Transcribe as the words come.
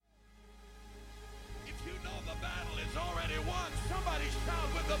Somebody shout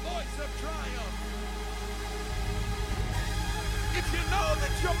with the voice of triumph. If you know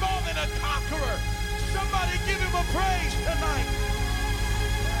that you're more than a conqueror, somebody give him a praise tonight.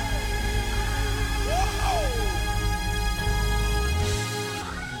 Whoa!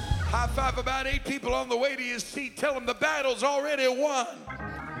 High five about 8 people on the way to his seat. Tell them the battle's already won.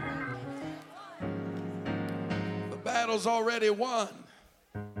 The battle's already won.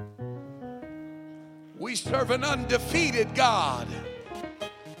 We serve an undefeated God.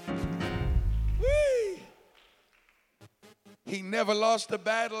 Whee! He never lost a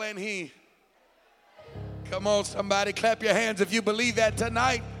battle, and he... Come on, somebody, clap your hands if you believe that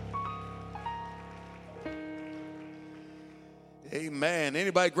tonight. Amen.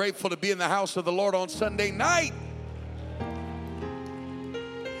 Anybody grateful to be in the house of the Lord on Sunday night?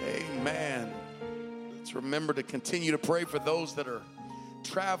 Amen. Let's remember to continue to pray for those that are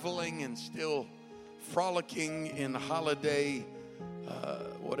traveling and still frolicking in holiday,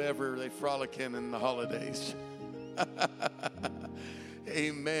 whatever they frolic in the holidays.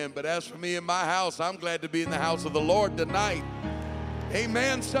 Amen. But as for me and my house, I'm glad to be in the house of the Lord tonight.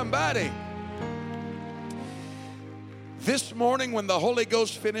 Amen, somebody. This morning when the Holy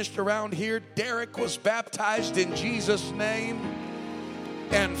Ghost finished around here, Derek was baptized in Jesus' name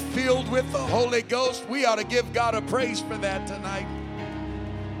and filled with the Holy Ghost. We ought to give God a praise for that tonight.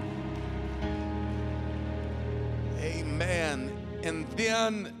 Amen. And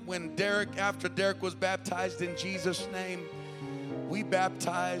then when after Derek was baptized in Jesus' name, we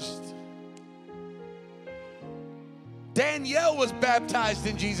baptized. Danielle was baptized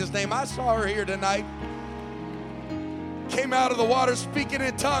in Jesus' name. I saw her here tonight. Came out of the water speaking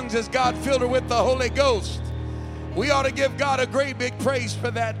in tongues as God filled her with the Holy Ghost. We ought to give God a great big praise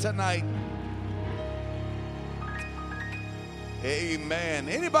for that tonight. Amen.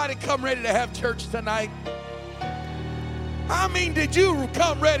 Anybody come ready to have church tonight? I mean, did you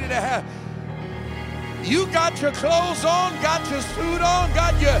come ready to have? You got your clothes on, got your suit on,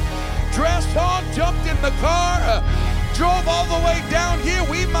 got your dress on, jumped in the car, drove all the way down here.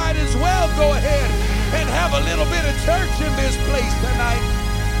 We might as well go ahead and have a little bit of church in this place tonight.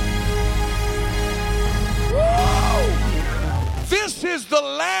 Whoa! This is the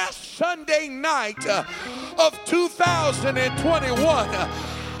last Sunday night of 2021.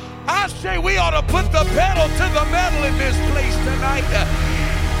 I say we ought to put the pedal to the metal in this place tonight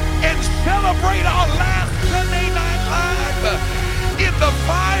and celebrate our last Sunday night live in the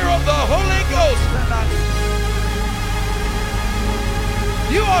fire of the Holy Ghost tonight.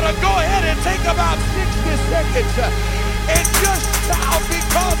 You ought to go ahead and take about 60 seconds and just shout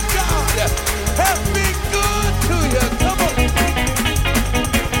because God has been good to you. Come on.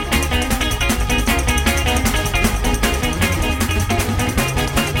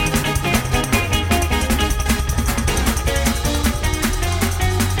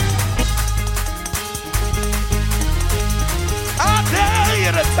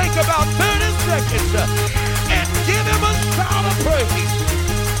 Take about 30 seconds and give him a shout of praise.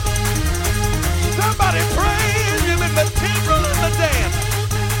 Somebody praise him in the timbrel and the dance.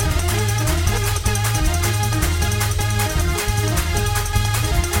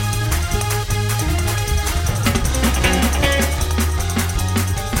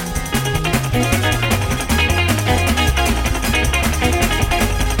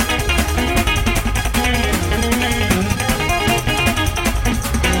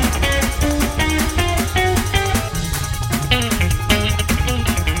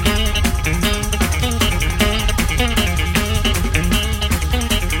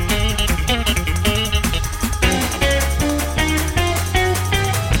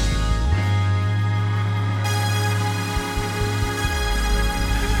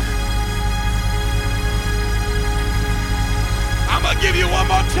 Give you one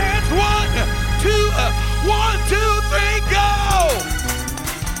more chance. 1, 2, 1, 2, 3, go!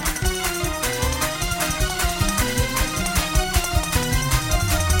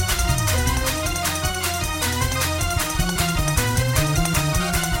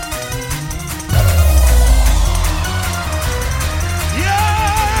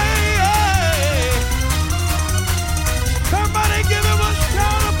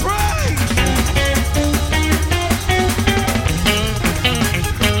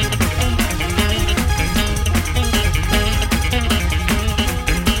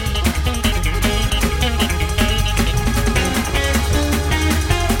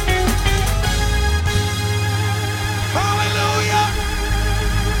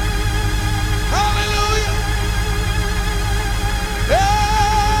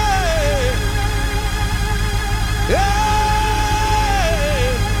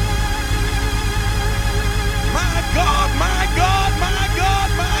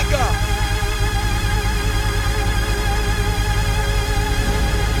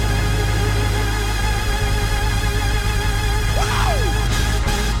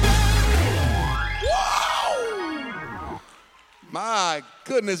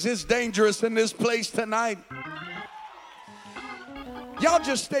 Goodness, it's dangerous in this place tonight. Y'all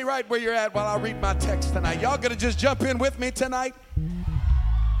just stay right where you're at while I read my text tonight. Y'all gonna just jump in with me tonight?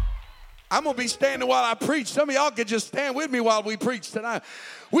 I'm gonna be standing while I preach. Some of y'all can just stand with me while we preach tonight.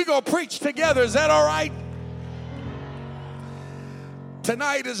 We're gonna preach together. Is that all right?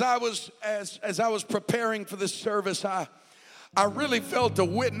 Tonight, as I was preparing for this service, I really felt a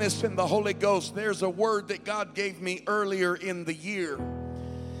witness in the Holy Ghost. There's a word that God gave me earlier in the year,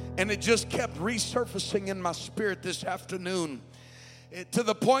 and it just kept resurfacing in my spirit this afternoon, to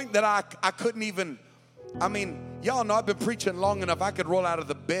the point that I couldn't even, y'all know I've been preaching long enough. I could roll out of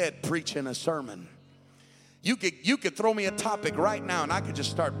the bed preaching a sermon. You could throw me a topic right now and I could just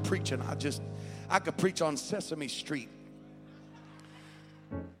start preaching. I could preach on Sesame Street.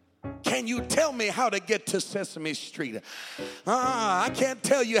 Can you tell me how to get to Sesame Street? I can't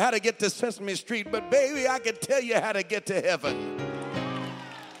tell you how to get to Sesame Street, but baby, I can tell you how to get to heaven.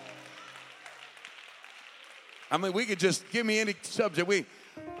 We could just give me any subject.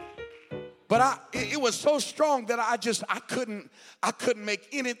 But it was so strong that I couldn't make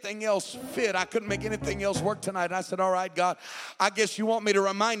anything else fit. I couldn't make anything else work tonight. And I said, all right, God, I guess you want me to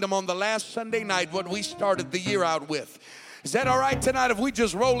remind them on the last Sunday night what we started the year out with. Is that all right tonight if we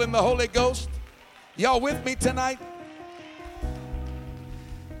just roll in the Holy Ghost? Y'all with me tonight?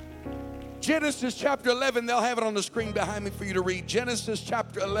 Genesis chapter 11, they'll have it on the screen behind me for you to read. Genesis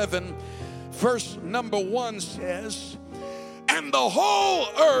chapter 11. Verse number 1 says, and the whole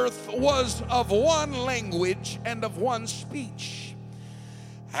earth was of one language and of one speech.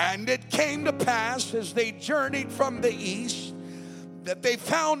 And it came to pass as they journeyed from the east that they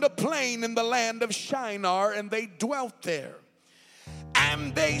found a plain in the land of Shinar, and they dwelt there.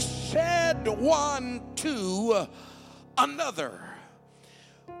 And they said one to another.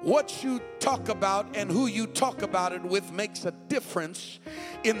 What you talk about and who you talk about it with makes a difference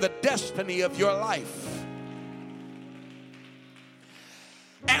in the destiny of your life.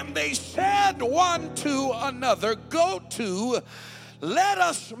 And they said one to another, go to, let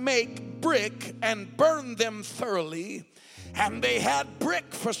us make brick and burn them thoroughly. And they had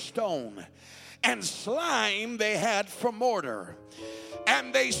brick for stone, and slime they had for mortar.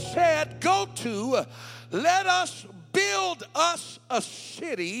 And they said, go to, let us build us a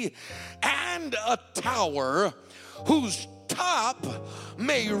city and a tower whose top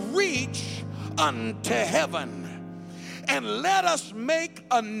may reach unto heaven. And let us make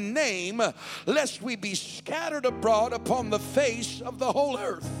a name, lest we be scattered abroad upon the face of the whole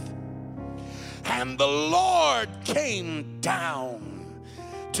earth. And the Lord came down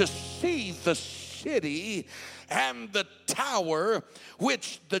to see the city and the tower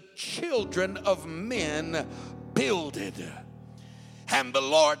which the children of men builded. And the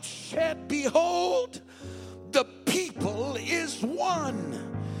Lord said, behold, the people is one,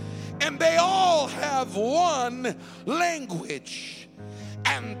 and they all have one language.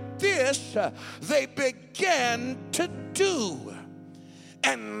 And this they began to do.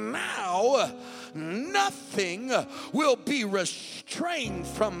 And now nothing will be restrained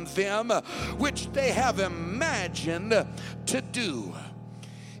from them which they have imagined to do.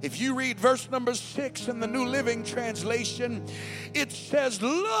 If you read verse number 6 in the New Living Translation, it says,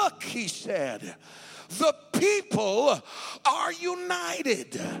 look, he said, the people are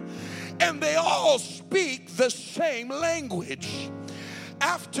united, and they all speak the same language.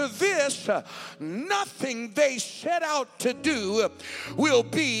 After this, nothing they set out to do will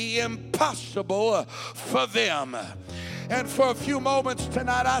be impossible for them. And for a few moments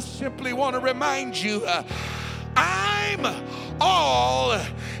tonight, I simply want to remind you, I'm all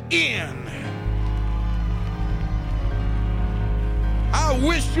in. I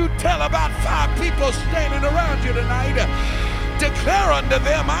wish you'd tell about 5 people standing around you tonight. Declare unto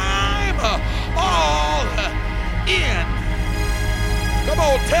them, I'm all in. Come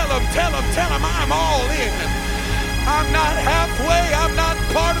on, tell them, I'm all in. I'm not halfway, I'm not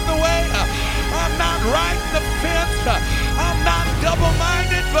part of the way, I'm not right in the fence, I'm not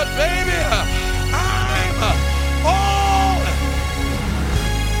double-minded, but baby, I'm all in.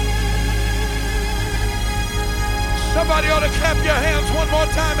 Somebody ought to clap your hands one more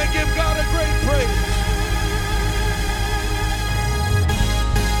time and give God a great praise.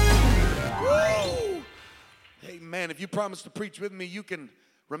 Woo! Amen. If you promise to preach with me, you can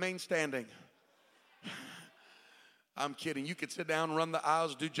remain standing. I'm kidding. You could sit down, run the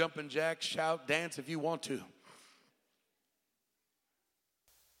aisles, do jumping jacks, shout, dance if you want to.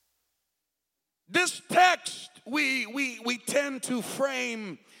 This text we tend to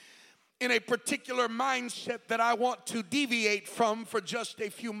frame in a particular mindset that I want to deviate from for just a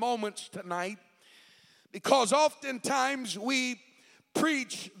few moments tonight, because oftentimes we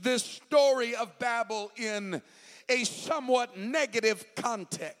preach this story of Babel in a somewhat negative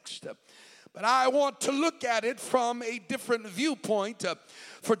context. But I want to look at it from a different viewpoint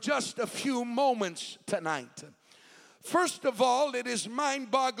for just a few moments tonight. First of all, it is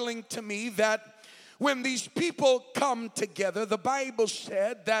mind-boggling to me that when these people come together, the Bible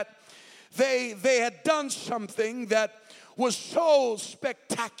said that they had done something that was so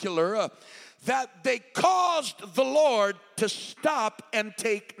spectacular that they caused the Lord to stop and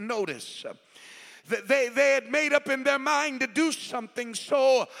take notice. They had made up in their mind to do something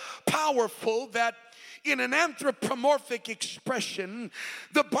so powerful that in an anthropomorphic expression,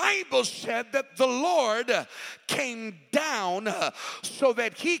 the Bible said that the Lord came down so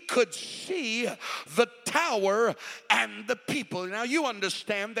that he could see the tower and the people. Now you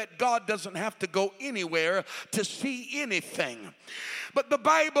understand that God doesn't have to go anywhere to see anything. But the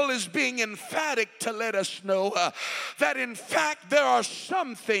Bible is being emphatic to let us know that in fact there are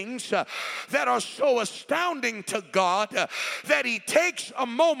some things that are so astounding to God that he takes a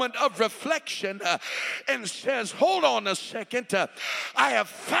moment of reflection and says, hold on a second, I have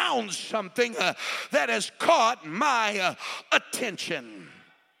found something that has caught my attention.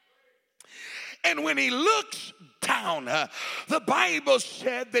 And when he looks down, the Bible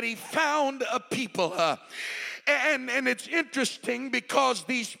said that he found a people. And it's interesting because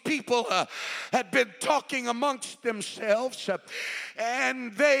these people had been talking amongst themselves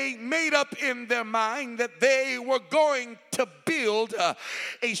and they made up in their mind that they were going to build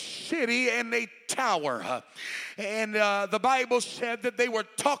a city and a tower. And the Bible said that they were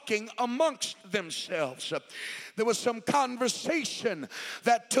talking amongst themselves. There was some conversation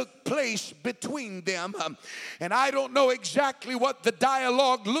that took place between them. And I don't know exactly what the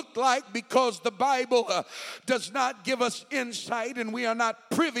dialogue looked like because the Bible does not give us insight and we are not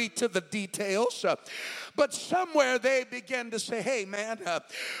privy to the details. But somewhere they began to say, hey man,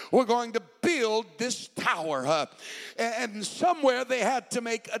 we're going to build this tower. And somewhere they had to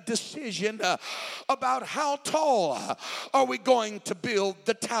make a decision about how tall are we going to build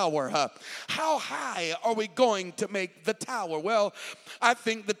the tower? How high are we going to make the tower? Well, I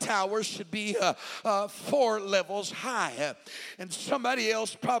think the tower should be 4 levels high. And somebody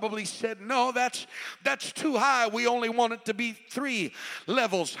else probably said, no, that's too high. We only want it to be 3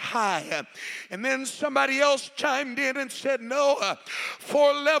 levels high. And then somebody else chimed in and said, no,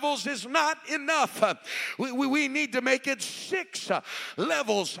 4 levels is not enough. We need to make it 6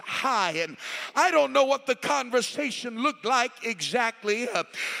 levels high. And I don't know what the conversation looked like exactly,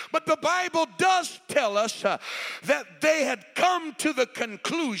 but the Bible does tell us that they had come to the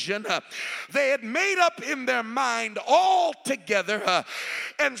conclusion, they had made up in their mind all together,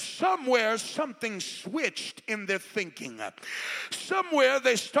 and somewhere something switched in their thinking. Somewhere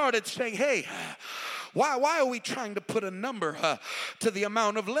they started saying, hey, why are we trying to put a number to the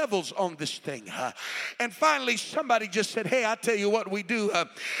amount of levels on this thing? And finally, somebody just said, hey, I tell you what we do.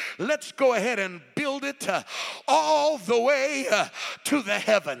 Let's go ahead and build it all the way to the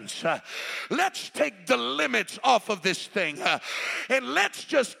heavens. Let's take the limits off of this thing. And let's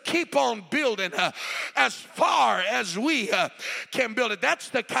just keep on building as far as we can build it. That's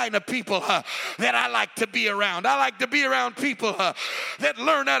the kind of people that I like to be around. I like to be around people that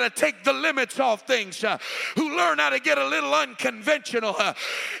learn how to take the limits off things. Who learn how to get a little unconventional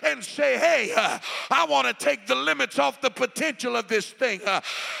and say, hey, I want to take the limits off the potential of this thing.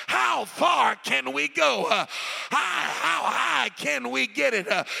 How far can we go? How high can we get it?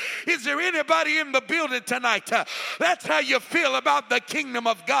 Is there anybody in the building tonight? That's how you feel about the kingdom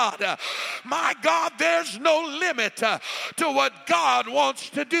of God. My God, there's no limit to what God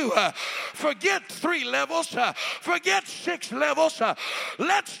wants to do. Forget 3 levels. Forget 6 levels.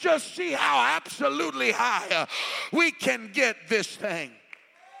 Let's just see how absolutely high we can get this thing.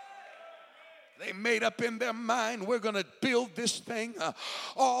 They made up in their mind, we're going to build this thing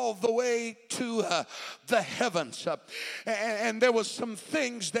all the way to the heavens. And there was some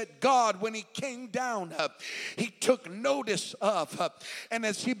things that God, when he came down, he took notice of. And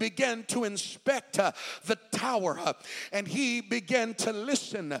as he began to inspect the tower, and he began to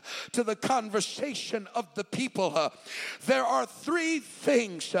listen to the conversation of the people, there are 3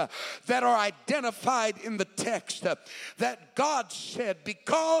 things that are identified in the text that God said,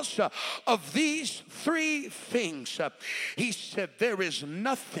 because of these 3 things, he said, there is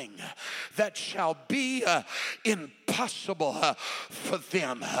nothing that shall be impossible impossible for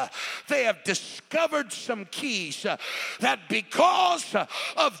them. They have discovered some keys that because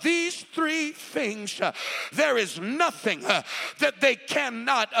of these three things, there is nothing that they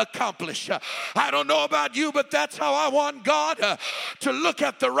cannot accomplish. I don't know about you, but that's how I want God to look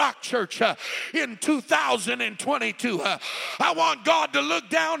at the Rock Church in 2022. I want God to look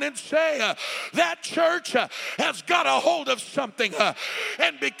down and say, that church has got a hold of something,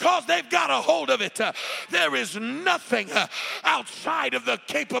 and because they've got a hold of it, there is nothing outside of the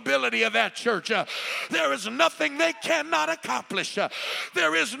capability of that church. There is nothing they cannot accomplish.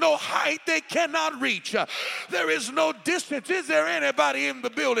 There is no height they cannot reach. There is no distance. Is there anybody in the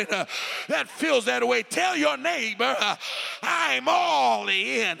building that feels that way? Tell your neighbor, I'm all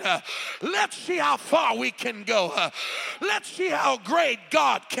in. Let's see how far we can go. Let's see how great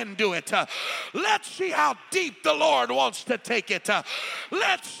God can do it. Let's see how deep the Lord wants to take it.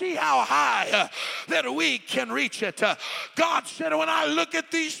 Let's see how high that we can reach it. God said, when I look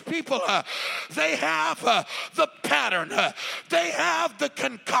at these people, they have the pattern. They have the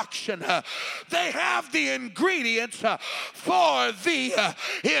concoction. They have the ingredients for the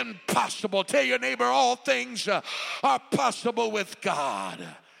impossible. Tell your neighbor, all things are possible with God.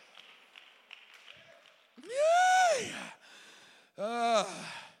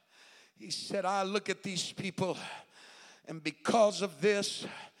 He said, I look at these people, and because of this,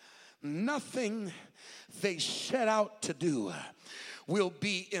 nothing they set out to do will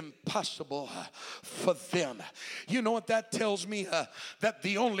be impossible for them. You know what that tells me? That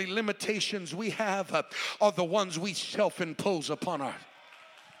the only limitations we have are the ones we self-impose upon ourselves.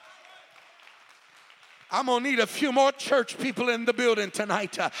 I'm going to need a few more church people in the building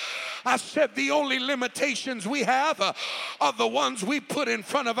tonight. I said the only limitations we have are the ones we put in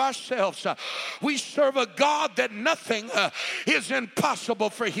front of ourselves. We serve a God that nothing is impossible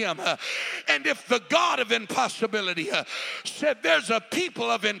for him. And if the God of impossibility said there's a people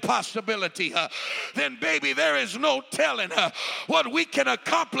of impossibility, then baby, there is no telling what we can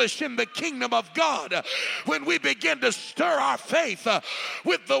accomplish in the kingdom of God when we begin to stir our faith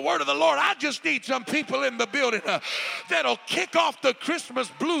with the word of the Lord. I just need some people in the building that'll kick off the Christmas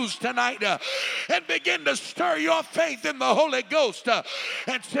blues tonight and begin to stir your faith in the Holy Ghost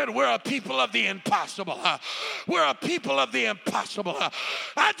and said, we're a people of the impossible. We're a people of the impossible.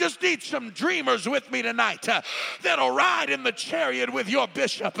 I just need some dreamers with me tonight that'll ride in the chariot with your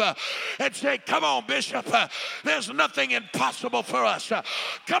bishop and say, come on, Bishop, there's nothing impossible for us.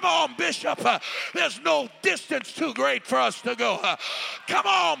 Come on, Bishop, there's no distance too great for us to go. Come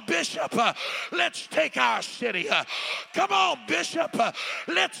on, Bishop, let's take our city. Come on, Bishop,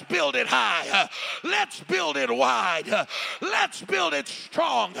 let's build it high. Let's build it wide. Let's build it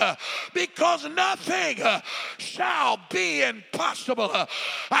strong, because nothing shall be impossible.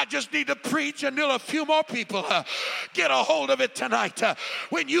 I just need to preach until a few more people get a hold of it tonight.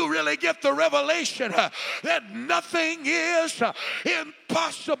 When you really get the revelation that nothing is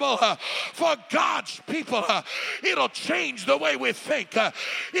impossible for God's people, it'll change the way we think.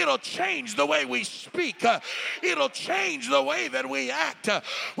 It'll change the way we speak. It'll change the way that we act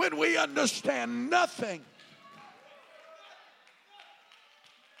when we understand nothing.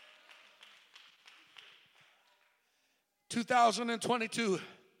 "2022,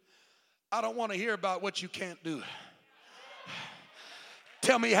 I don't want to hear about what you can't do.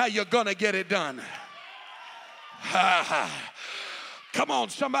 Tell me how you're going to get it done." Come on,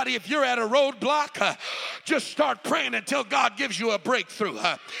 somebody, if you're at a roadblock, just start praying until God gives you a breakthrough.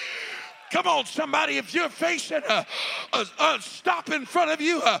 Come on, somebody, if you're facing a stop in front of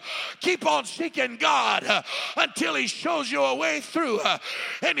you, keep on seeking God until he shows you a way through,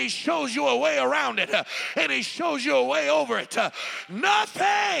 and he shows you a way around it, and he shows you a way over it.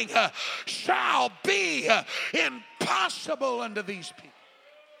 Nothing shall be impossible unto these people.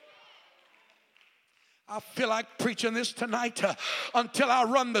 I feel like preaching this tonight until I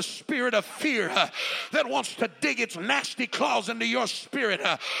run the spirit of fear that wants to dig its nasty claws into your spirit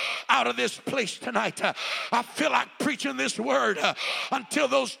out of this place tonight. I feel like preaching this word until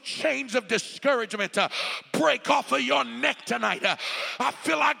those chains of discouragement break off of your neck tonight. I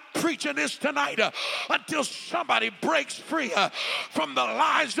feel like preaching this tonight until somebody breaks free from the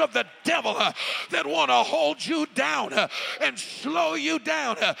lies of the devil that want to hold you down and slow you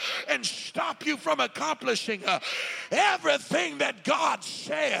down and stop you from accomplishing everything that God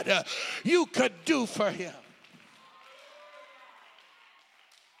said you could do for him.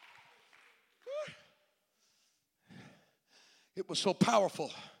 It was so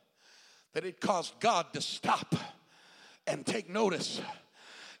powerful that it caused God to stop and take notice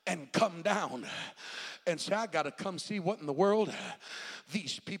and come down and say, I got to come see what in the world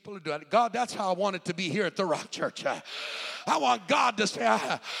these people are doing. God, that's how I want it to be here at the Rock Church. I want God to say,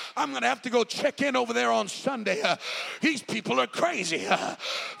 I'm going to have to go check in over there on Sunday. These people are crazy.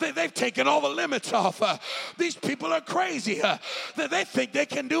 They've taken all the limits off. These people are crazy. They think they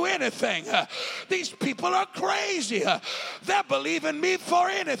can do anything. These people are crazy. They're believing me for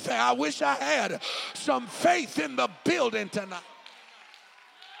anything. I wish I had some faith in the building tonight.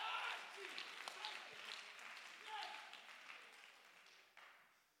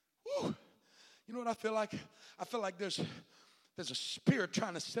 Whew. You know what I feel like? I feel like there's a spirit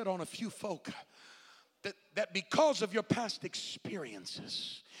trying to sit on a few folk that because of your past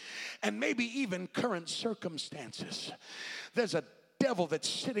experiences and maybe even current circumstances, there's a devil that's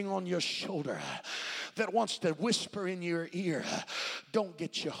sitting on your shoulder that wants to whisper in your ear, don't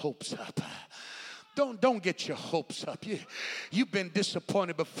get your hopes up. Don't get your hopes up. You've been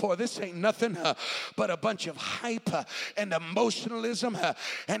disappointed before. This ain't nothing but a bunch of hype and emotionalism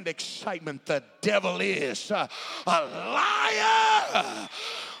and excitement. The devil is a liar.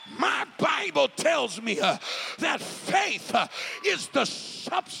 My Bible tells me that faith is the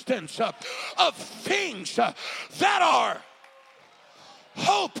substance of things that are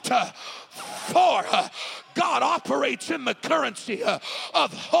hoped for. God operates in the currency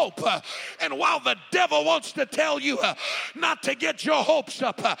of hope. And while the devil wants to tell you not to get your hopes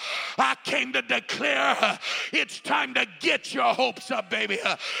up, I came to declare it's time to get your hopes up, baby.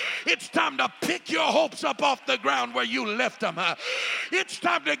 It's time to pick your hopes up off the ground where you left them. It's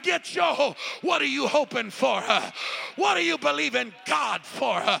time to get your hope. What are you hoping for? What are you believing God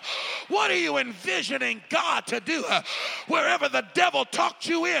for? What are you envisioning God to do? Wherever the devil talked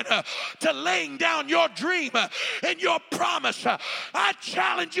you in to laying down your dream and your promise, I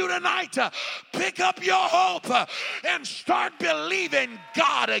challenge you tonight to pick up your hope and start believing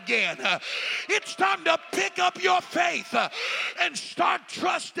God again. It's time to pick up your faith and start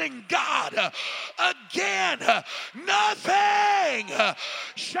trusting God again. Nothing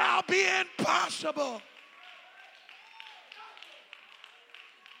shall be impossible.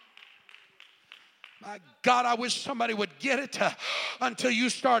 My God, I wish somebody would get it until you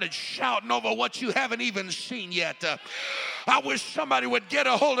started shouting over what you haven't even seen yet. I wish somebody would get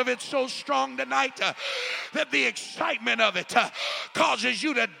a hold of it so strong tonight that the excitement of it causes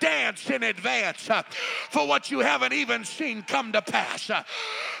you to dance in advance for what you haven't even seen come to pass.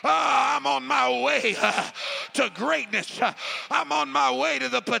 I'm on my way to greatness. I'm on my way to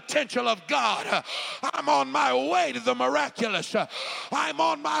the potential of God. I'm on my way to the miraculous. I'm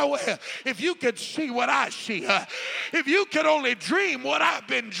on my way. If you could see what I see, if you could only dream what I've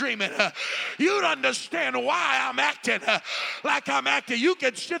been dreaming, you'd understand why I'm acting like I'm acting. You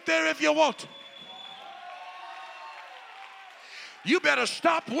can sit there if you want. You better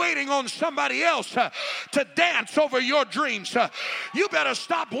stop waiting on somebody else to dance over your dreams. You better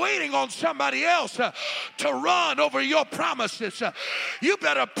stop waiting on somebody else to run over your promises. You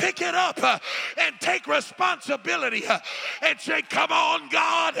better pick it up and take responsibility and say, come on,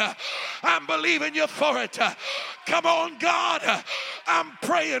 God, I'm believing you for it. Come on, God, I'm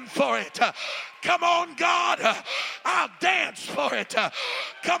praying for it. Come on, God, I'll dance for it.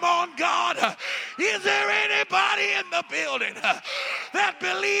 Come on, God. Is there anybody in the building that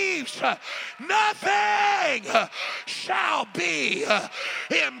believes nothing shall be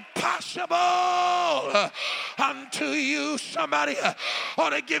impossible unto you? Somebody ought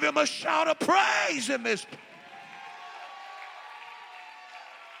to give him a shout of praise in this.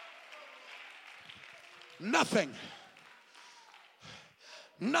 Nothing.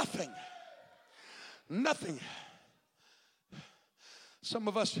 Some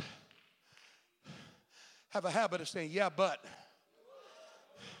of us have a habit of saying, yeah, but.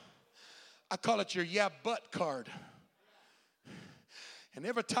 I call it your yeah, but card. And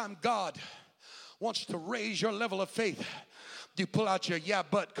every time God wants to raise your level of faith, you pull out your yeah,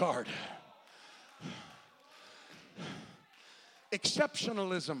 but card.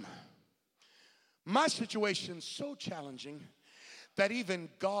 Exceptionalism. My situation's so challenging that even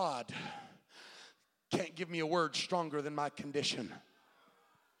God can't give me a word stronger than my condition.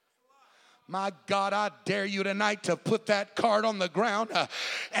 My God, I dare you tonight to put that card on the ground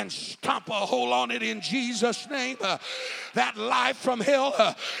and stomp a hole on it in Jesus' name. That life from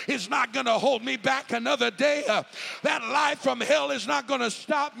hell is not going to hold me back another day. That life from hell is not going to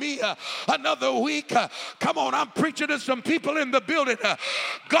stop me another week. Come on, I'm preaching to some people in the building.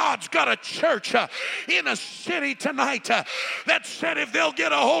 God's got a church in a city tonight that said if they'll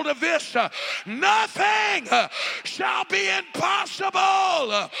get a hold of this, nothing shall be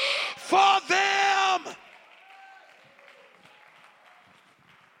impossible for them.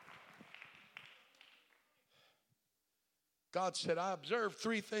 God said, I observed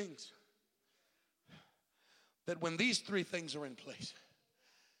three things. That when these three things are in place,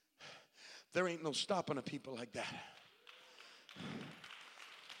 there ain't no stopping a people like that.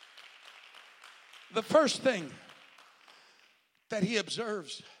 The first thing that he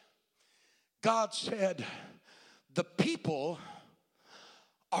observes, God said, the people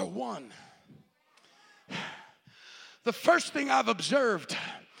are one. The first thing I've observed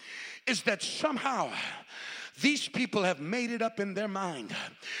is that somehow these people have made it up in their mind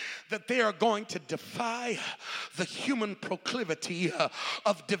that they are going to defy the human proclivity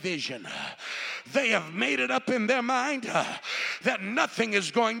of division. They have made it up in their mind that nothing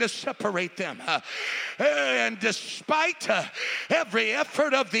is going to separate them. And despite every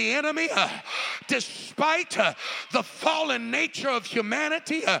effort of the enemy, despite the fallen nature of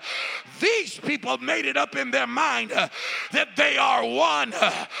humanity, these people made it up in their mind that they are one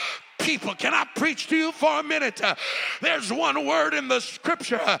people. Can I preach to you for a minute? There's one word in the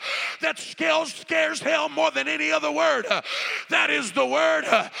scripture that scares hell more than any other word. That is the word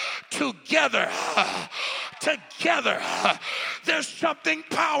together. Together. There's something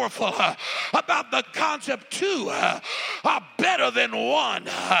powerful about the concept two are better than one.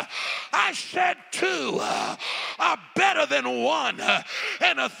 I said two are better than one.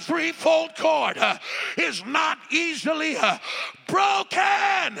 And a threefold cord is not easily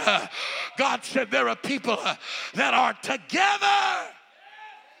broken. God said there are people that are together.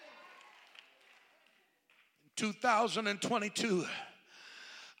 In 2022,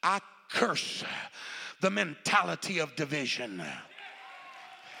 I curse the mentality of division.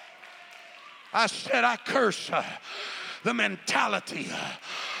 I said I curse the mentality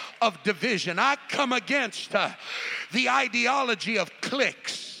of division. I come against the ideology of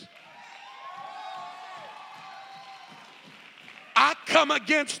cliques. I come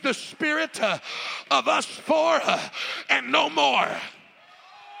against the spirit of us four and no more.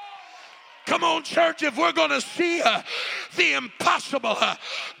 Come on, church, if we're going to see the impossible,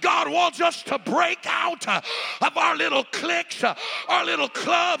 God wants us to break out of our little cliques, our little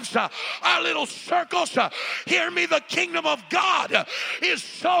clubs, our little circles. Hear me, the kingdom of God is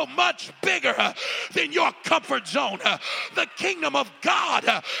so much bigger than your comfort zone. The kingdom of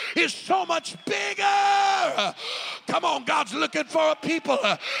God is so much bigger. Come on, God's looking for a people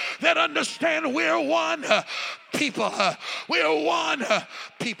that understand we're one people. We're one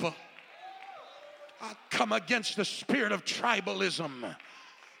people. I come against the spirit of tribalism.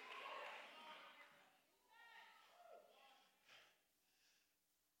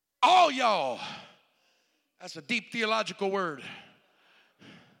 All y'all, that's a deep theological word.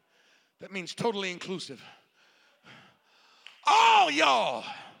 That means totally inclusive. All y'all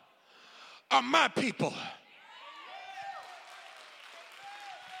are my people.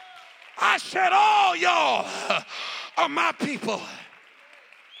 I said all y'all are my people.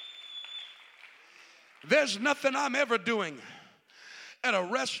 There's nothing I'm ever doing at a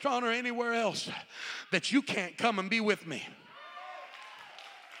restaurant or anywhere else that you can't come and be with me.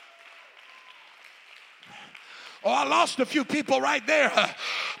 Oh, I lost a few people right there.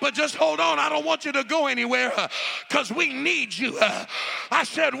 But just hold on. I don't want you to go anywhere because we need you. I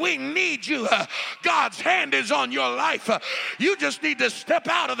said we need you. God's hand is on your life. You just need to step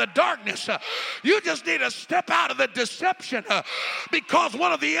out of the darkness. You just need to step out of the deception because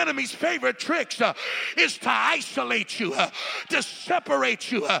one of the enemy's favorite tricks is to isolate you, to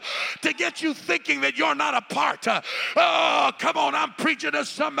separate you, to get you thinking that you're not a part. Oh, come on. I'm preaching to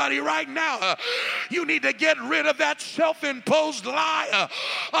somebody right now. You need to get rid of that self-imposed lie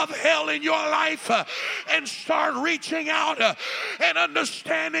of hell in your life and start reaching out and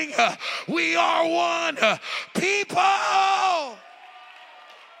understanding we are one people.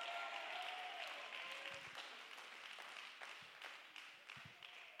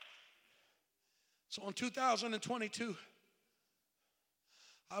 So in 2022,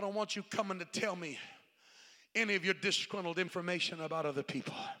 I don't want you coming to tell me any of your disgruntled information about other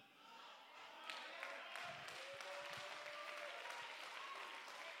people.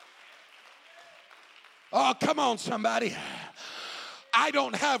 Oh, come on, somebody. I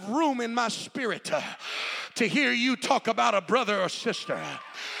don't have room in my spirit to hear you talk about a brother or sister.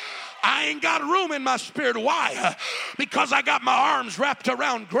 I ain't got room in my spirit. Why? Because I got my arms wrapped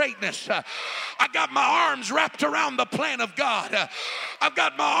around greatness. I got my arms wrapped around the plan of God. I've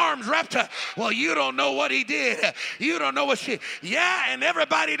got my arms wrapped. Well, you don't know what he did. You don't know what she. Yeah, and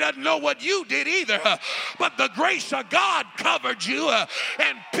everybody doesn't know what you did either. But the grace of God covered you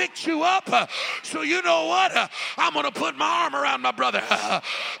and picked you up. So you know what? I'm going to put my arm around my brother.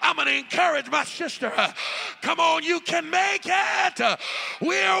 I'm going to encourage my sister. Come on, you can make it.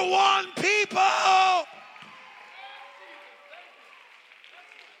 We're one people.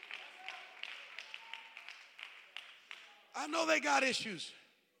 I know they got issues.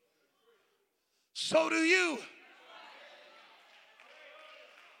 So do you.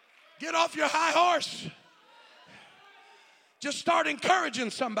 Get off your high horse. Just start encouraging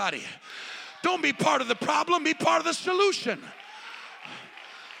somebody. Don't be part of the problem, be part of the solution.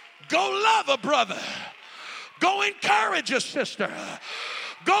 Go love a brother. Go encourage a sister.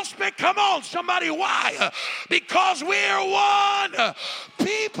 Go speak. Come on, somebody. Why? Because we're one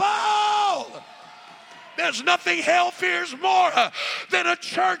people. There's nothing hell fears more than a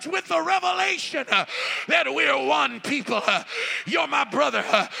church with the revelation that we're one people. You're my brother.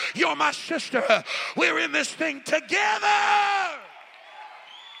 You're my sister. We're in this thing together.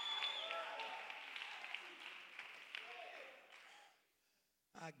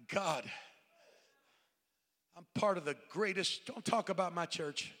 My God. I'm part of the greatest. Don't talk about my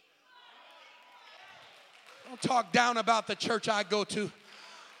church. Don't talk down about the church I go to.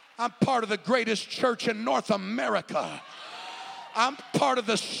 I'm part of the greatest church in North America. I'm part of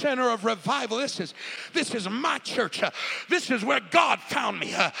the center of revival. This is my church. This is where God found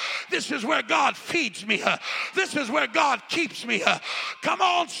me. This is where God feeds me. This is where God keeps me. Come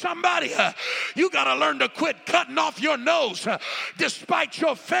on, somebody. You got to learn to quit cutting off your nose despite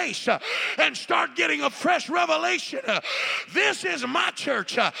your face and start getting a fresh revelation. This is my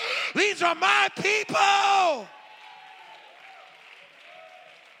church. These are my people.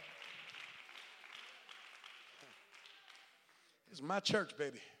 It's my church,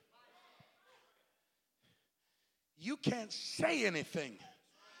 baby. You can't say anything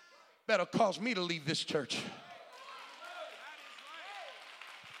that'll cause me to leave this church.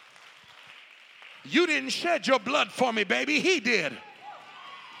 You didn't shed your blood for me, baby. He did.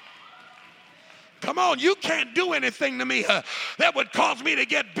 Come on, you can't do anything to me that would cause me to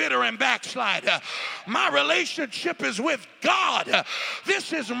get bitter and backslide. My relationship is with God.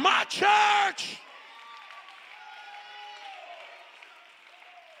 This is my church.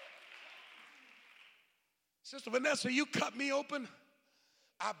 Sister Vanessa, you cut me open,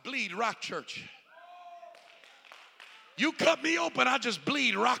 I bleed Rock Church. You cut me open, I just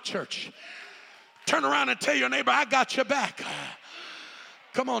bleed Rock Church. Turn around and tell your neighbor, I got your back.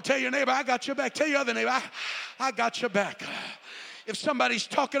 Come on, tell your neighbor, I got your back. Tell your other neighbor, I got your back. If somebody's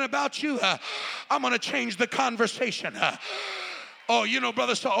talking about you, I'm going to change the conversation. Oh, you know,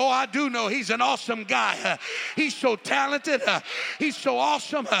 brother, so, I do know he's an awesome guy. He's so talented. He's so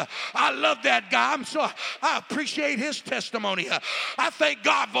awesome. I love that guy. I appreciate his testimony. I thank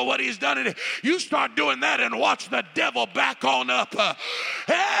God for what he's done. You start doing that and watch the devil back on up.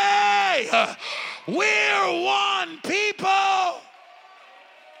 Hey, we're one people.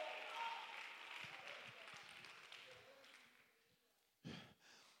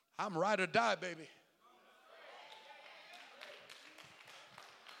 I'm ride or die, baby.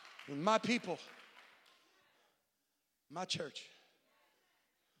 My people, my church.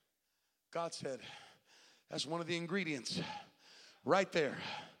 God said, that's one of the ingredients right there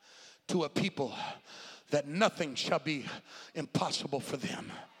to a people that nothing shall be impossible for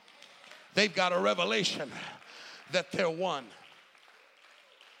them. They've got a revelation that they're one.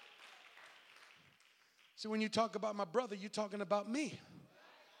 See, when you talk about my brother, you're talking about me.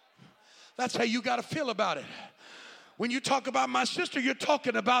 That's how you got to feel about it. When you talk about my sister, you're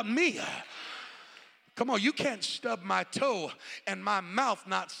talking about me. Come on, you can't stub my toe and my mouth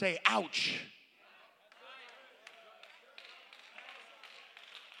not say, ouch.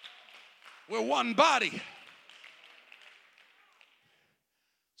 We're one body.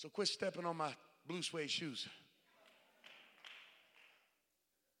 So quit stepping on my blue suede shoes.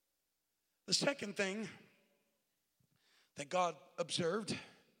 The second thing that God observed,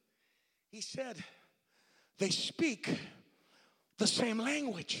 he said, they speak the same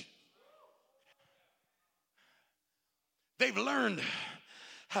language. They've learned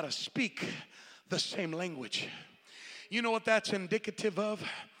how to speak the same language. You know what that's indicative of?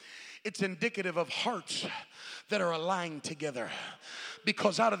 It's indicative of hearts that are aligned together.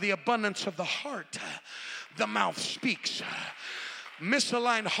 Because out of the abundance of the heart, the mouth speaks.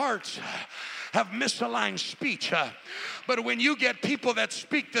 Misaligned hearts have misaligned speech. But when you get people that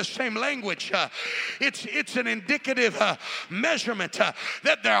speak the same language, it's an indicative measurement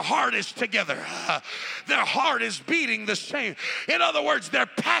that their heart is together. Their heart is beating the same. In other words, their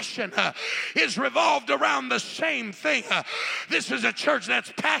passion is revolved around the same thing. This is a church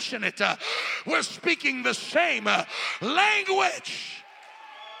that's passionate. We're speaking the same language.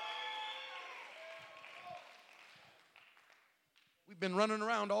 Been running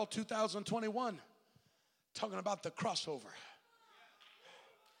around all 2021 talking about the crossover.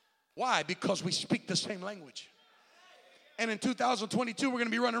 Why? Because we speak the same language. And in 2022, we're going to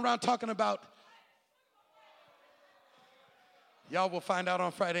be running around talking about Y'all will find out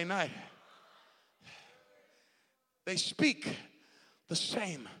on Friday night. They speak the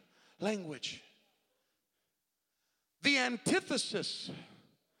same language. The antithesis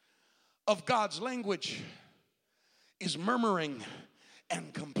of God's language is murmuring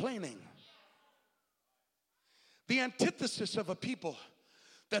and complaining. The antithesis of a people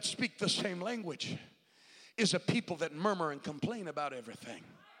that speak the same language is a people that murmur and complain about everything.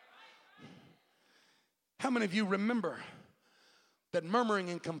 How many of you remember that murmuring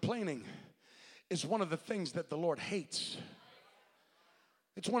and complaining is one of the things that the Lord hates?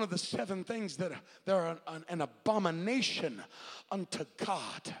 It's one of the 7 things that are an abomination unto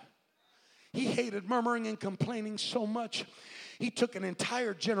God. He hated murmuring and complaining so much, he took an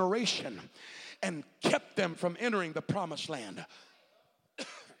entire generation and kept them from entering the promised land.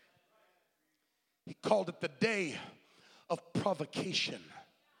 He called it the day of provocation,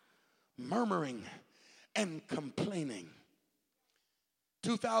 murmuring and complaining.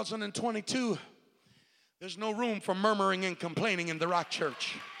 2022, there's no room for murmuring and complaining in the Rock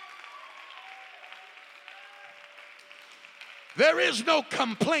Church. There is no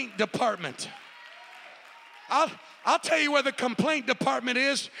complaint department. I'll tell you where the complaint department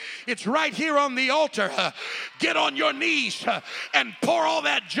is. It's right here on the altar. Get on your knees and pour all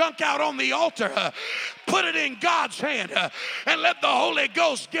that junk out on the altar. Put it in God's hand and let the Holy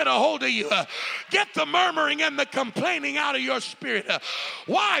Ghost get a hold of you. Get the murmuring and the complaining out of your spirit.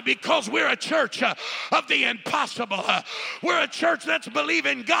 Why? Because we're a church of the impossible. We're a church that's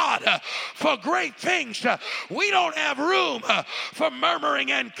believing God for great things. We don't have room for murmuring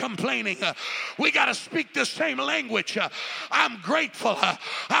and complaining. We got to speak the same language. I'm grateful.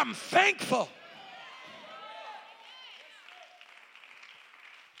 I'm thankful.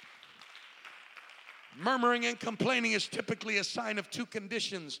 Murmuring and complaining is typically a sign of 2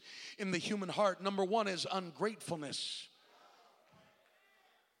 conditions in the human heart. Number 1 is ungratefulness.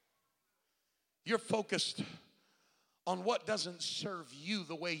 You're focused on what doesn't serve you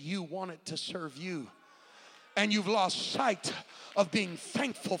the way you want it to serve you. And you've lost sight of being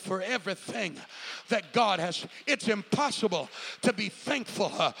thankful for everything that God has. It's impossible to be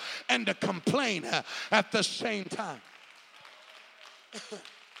thankful and to complain at the same time.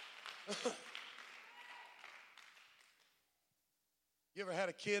 You ever had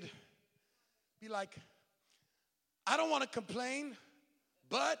a kid be like, I don't want to complain,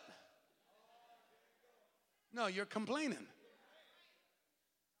 but... No, you're complaining.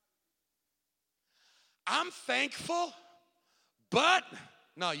 I'm thankful, but...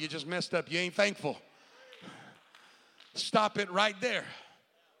 No, you just messed up. You ain't thankful. Stop it right there.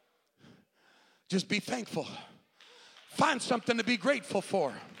 Just be thankful. Find something to be grateful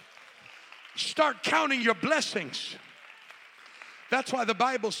for. Start counting your blessings. That's why the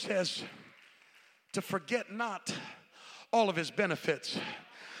Bible says to forget not all of his benefits.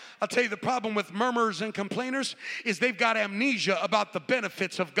 I'll tell you, the problem with murmurers and complainers is they've got amnesia about the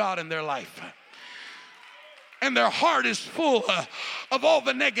benefits of God in their life. And their heart is full of all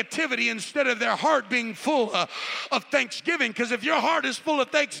the negativity instead of their heart being full of thanksgiving. Because if your heart is full of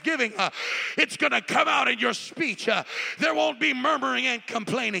thanksgiving, it's going to come out in your speech. There won't be murmuring and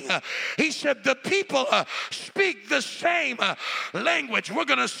complaining. He said the people speak the same language. We're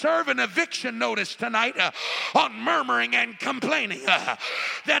going to serve an eviction notice tonight on murmuring and complaining.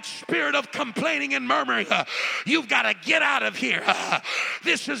 That spirit of complaining and murmuring, you've got to get out of here.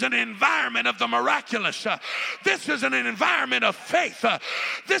 This is an environment of the miraculous. This is an environment of faith.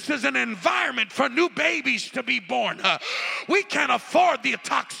 This is an environment for new babies to be born. We can't afford the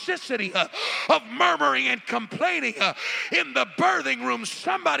toxicity of murmuring and complaining in the birthing room.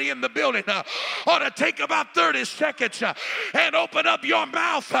 Somebody in the building ought to take about 30 seconds and open up your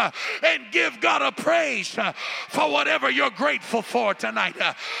mouth and give God a praise for whatever you're grateful for tonight.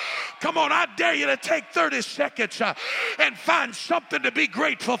 Come on, I dare you to take 30 seconds and find something to be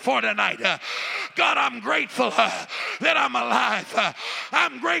grateful for tonight. God, I'm grateful that I'm alive.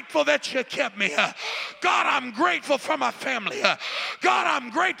 I'm grateful that you kept me. God, I'm grateful for my family. God,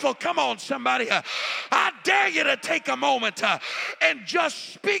 I'm grateful. Come on, somebody. I dare you to take a moment and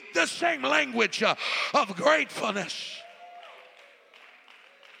just speak the same language of gratefulness.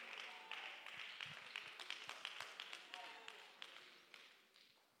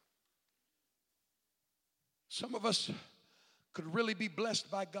 Some of us could really be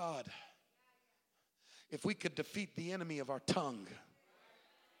blessed by God if we could defeat the enemy of our tongue.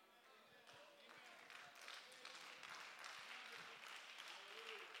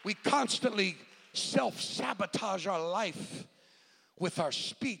 We constantly self-sabotage our life with our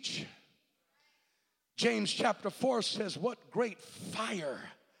speech. James chapter 4 says, what great fire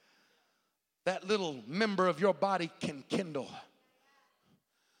that little member of your body can kindle.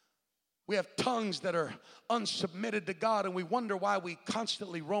 We have tongues that are unsubmitted to God, and we wonder why we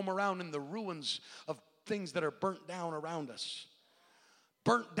constantly roam around in the ruins of things that are burnt down around us.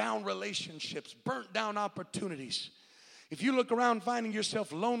 Burnt down relationships, burnt down opportunities. If you look around finding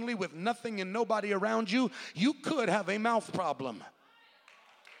yourself lonely with nothing and nobody around you, you could have a mouth problem.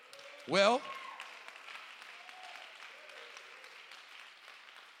 Well,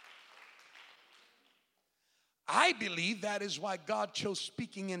 I believe that is why God chose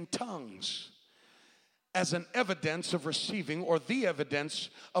speaking in tongues as an evidence of receiving, or the evidence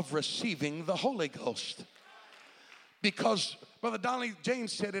of receiving the Holy Ghost. Because Brother Donnie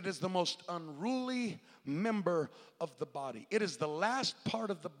James said it is the most unruly member of the body. It is the last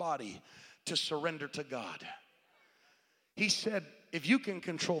part of the body to surrender to God. He said, if you can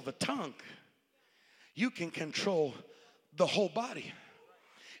control the tongue, you can control the whole body.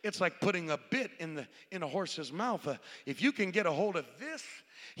 It's like putting a bit in a horse's mouth. If you can get a hold of this,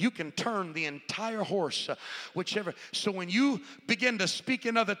 you can turn the entire horse, whichever. So when you begin to speak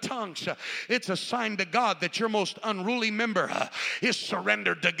in other tongues, it's a sign to God that your most unruly member is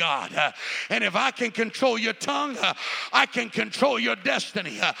surrendered to God. And if I can control your tongue, I can control your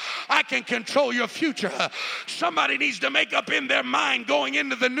destiny. I can control your future. Somebody needs to make up in their mind going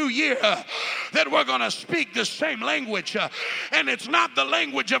into the new year that we're going to speak the same language. And it's not the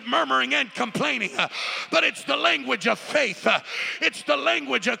language of murmuring and complaining, but it's the language of faith. It's the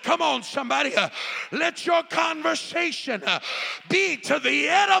language of, come on somebody, let your conversation be to the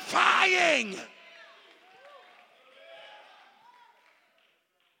edifying.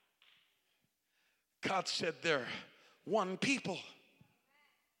 God said they're one people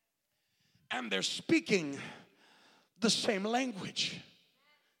and they're speaking the same language.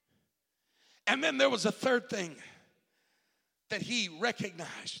 And then there was a third thing that he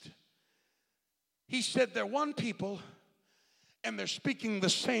recognized. He said they're one people and they're speaking the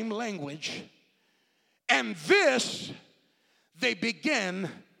same language, and this they begin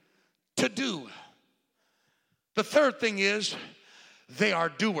to do. The third thing is they are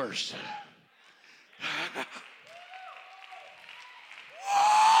doers.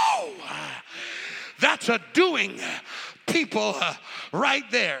 Whoa! That's a doing people right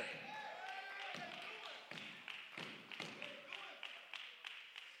there.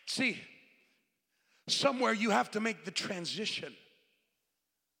 See, somewhere you have to make the transition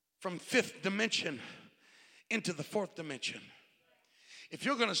from fifth dimension into the fourth dimension. If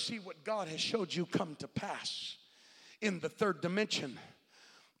you're going to see what God has showed you come to pass in the third dimension,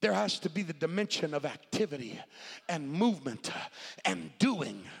 there has to be the dimension of activity and movement and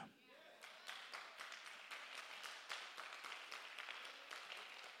doing.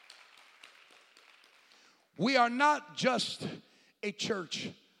 We are not just a church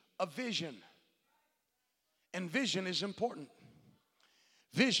of vision. And vision is important.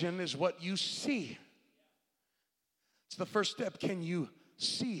 Vision is what you see. It's the first step. Can you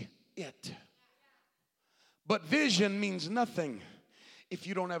see it? But vision means nothing if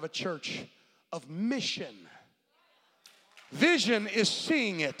you don't have a church of mission. Vision is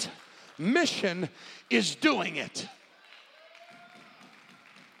seeing it. Mission is doing it.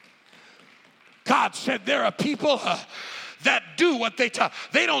 God said there are people that do what they talk.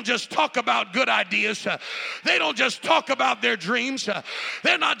 They don't just talk about good ideas. They don't just talk about their dreams.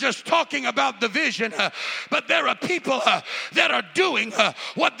 They're not just talking about the vision, but there are people that are doing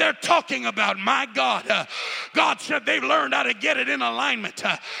what they're talking about. My God, God said they've learned how to get it in alignment.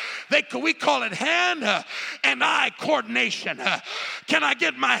 We call it hand and eye coordination. Can I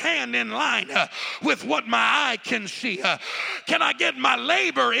get my hand in line with what my eye can see? Can I get my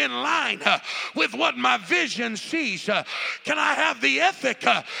labor in line with what my vision sees? Can I have the ethic?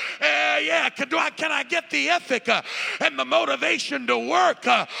 Can I get the ethic and the motivation to work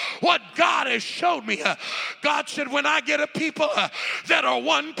what God has showed me? God said, when I get a people that are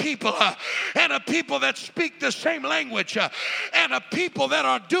one people and a people that speak the same language and a people that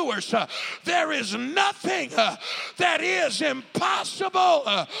are doers, there is nothing that is impossible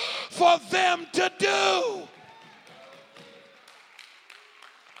for them to do.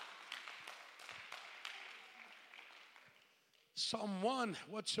 Psalm 1,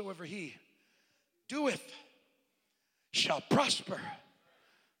 whatsoever he doeth shall prosper.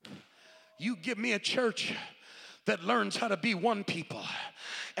 You give me a church that learns how to be one people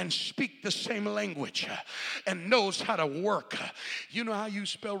and speak the same language and knows how to work. You know how you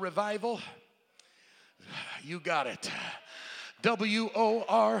spell revival? You got it.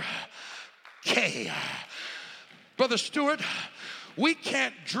 W-O-R-K. Brother Stewart, we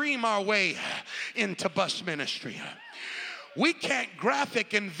can't dream our way into bus ministry. We can't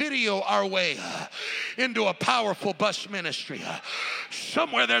graphic and video our way into a powerful bus ministry.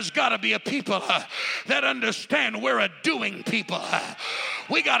 Somewhere there's got to be a people that understand we're a doing people.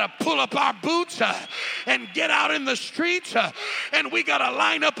 We got to pull up our boots and get out in the streets, and we got to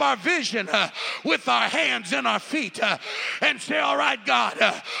line up our vision with our hands and our feet and say, all right,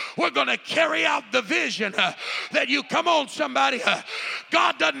 God, we're going to carry out the vision that you, come on, somebody.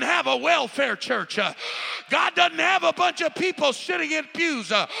 God doesn't have a welfare church. God doesn't have a bunch of people sitting in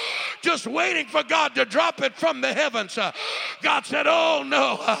pews just waiting for God to drop it from the heavens. God said, oh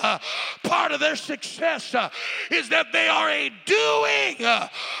no, part of their success is that they are a doing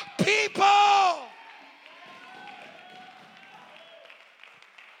people.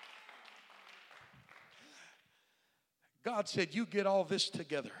 God said, you get all this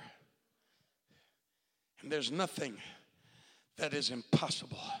together, and there's nothing that is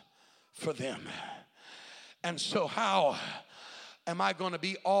impossible for them. And so how am I going to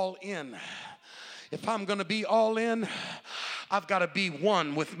be all in? If I'm going to be all in, I've got to be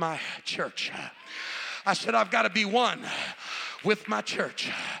one with my church. I said, I've got to be one with my church.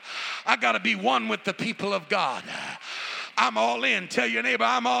 I got to be one with the people of God. I'm all in. Tell your neighbor,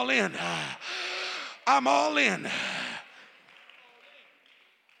 I'm all in. I'm all in.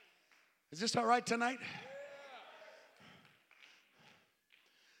 Is this all right tonight?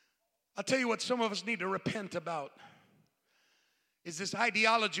 I'll tell you what some of us need to repent about is this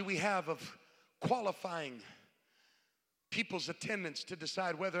ideology we have of qualifying people's attendance to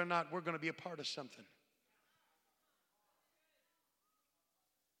decide whether or not we're going to be a part of something.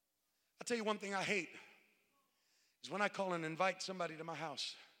 I'll tell you one thing I hate is when I call and invite somebody to my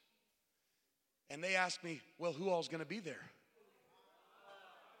house and they ask me, well, who all's going to be there?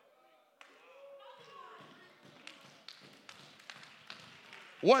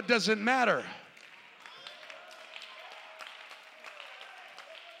 What does it matter?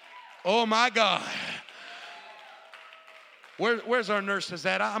 Oh my God. Where's our nurses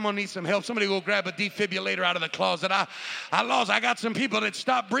at? I'm gonna need some help. Somebody go grab a defibrillator out of the closet. I got some people that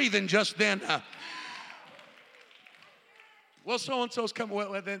stopped breathing just then. Well, so-and-so's coming.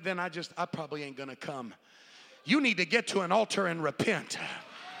 Well, then I probably ain't gonna come. You need to get to an altar and repent.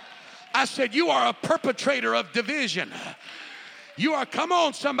 I said, you are a perpetrator of division. You are, come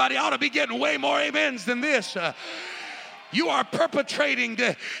on, somebody ought to be getting way more amens than this. You are perpetrating.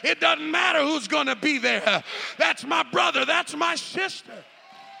 It doesn't matter who's going to be there. That's my brother. That's my sister.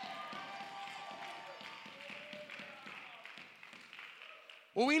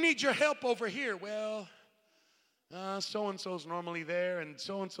 Well, we need your help over here. Well, so-and-so's normally there, and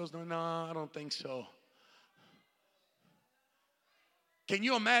so-and-so's no, I don't think so. Can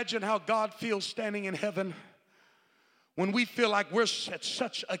you imagine how God feels standing in heaven when we feel like we're at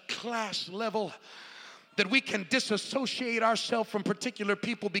such a class level that we can disassociate ourselves from particular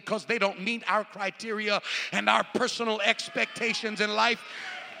people because they don't meet our criteria and our personal expectations in life?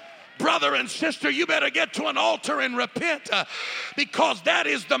 Brother and sister, you better get to an altar and repent because that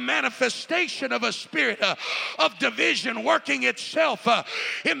is the manifestation of a spirit of division working itself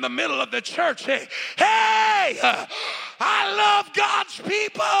in the middle of the church. Hey, I love God's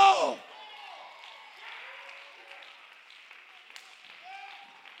people.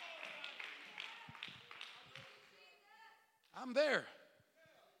 I'm there.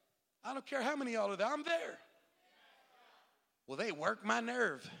 I don't care how many of y'all are there. I'm there. Well, they work my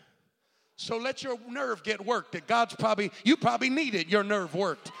nerve. So let your nerve get worked. That you probably needed your nerve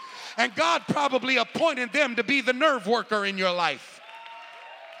worked. And God probably appointed them to be the nerve worker in your life.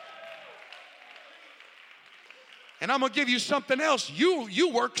 And I'm going to give you something else. You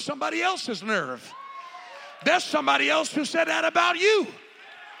work somebody else's nerve. There's somebody else who said that about you.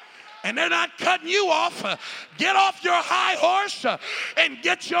 And they're not cutting you off. Get off your high horse and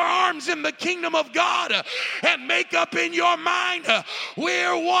get your arms in the kingdom of God and make up in your mind,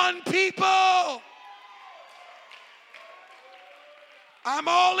 we're one people. I'm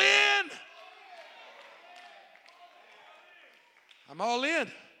all in. I'm all in.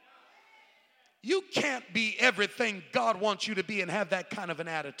 You can't be everything God wants you to be and have that kind of an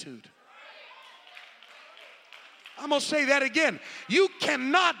attitude. I'm going to say that again. You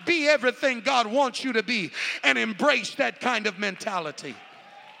cannot be everything God wants you to be and embrace that kind of mentality.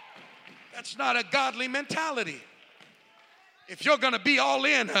 That's not a godly mentality. If you're going to be all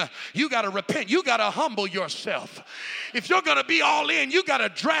in, you got to repent. You got to humble yourself. If you're going to be all in, you got to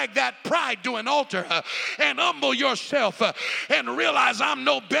drag that pride to an altar and humble yourself and realize I'm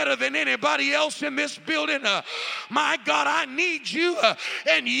no better than anybody else in this building. My God, I need you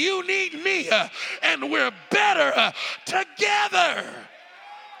and you need me and we're better together.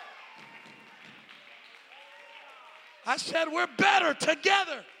 I said, we're better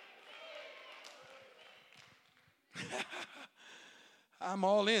together. I'm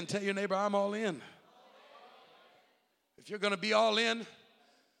all in. Tell your neighbor, I'm all in. If you're going to be all in,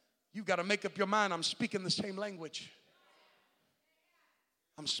 you've got to make up your mind. I'm speaking the same language.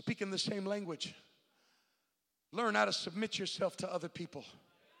 I'm speaking the same language. Learn how to submit yourself to other people.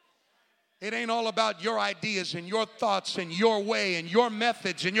 It ain't all about your ideas and your thoughts and your way and your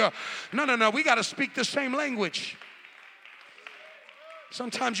methods and your... No. We got to speak the same language.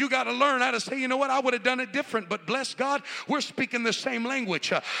 Sometimes you got to learn how to say, you know what, I would have done it different, but bless God, we're speaking the same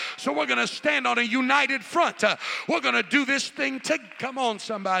language. So we're going to stand on a united front. We're going to do this thing together. Come on,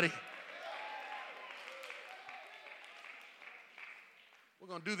 somebody. We're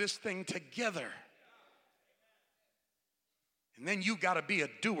going to do this thing together. And then you got to be a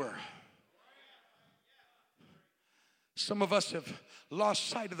doer. Some of us have lost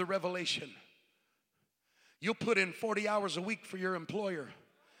sight of the revelation. You'll put in 40 hours a week for your employer,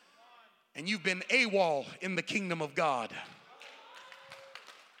 and you've been AWOL in the kingdom of God.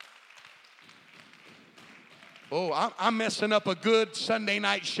 Oh, I'm messing up a good Sunday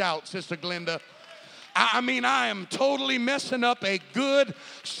night shout, Sister Glenda. I mean, I am totally messing up a good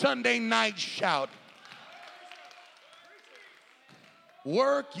Sunday night shout.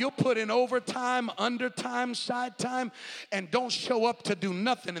 Work, you'll put in overtime, undertime, side time, and don't show up to do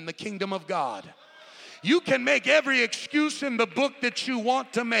nothing in the kingdom of God. You can make every excuse in the book that you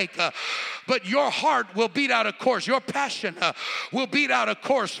want to make, but your heart will beat out a course. Your passion will beat out a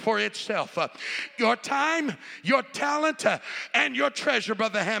course for itself. Your time, your talent, and your treasure,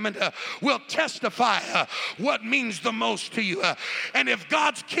 Brother Hammond, will testify what means the most to you. And if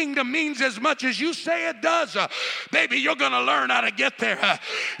God's kingdom means as much as you say it does, baby, you're going to learn how to get there.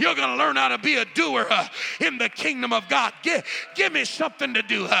 You're going to learn how to be a doer in the kingdom of God. Give me something to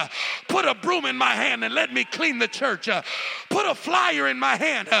do. Put a broom in my hand and let me clean the church. Put a flyer in my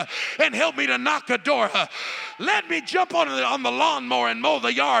hand and help me to knock a door. Let me jump on the lawnmower and mow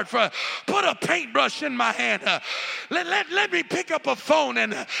the yard. Put a paintbrush in my hand. Let me pick up a phone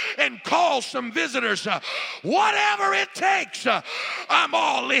and call some visitors. Whatever it takes, I'm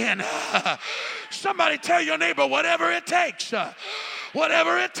all in. Somebody tell your neighbor, whatever it takes.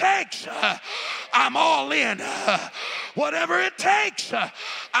 Whatever it takes, I'm all in. Whatever it takes,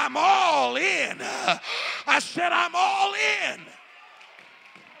 I'm all in. I said I'm all in.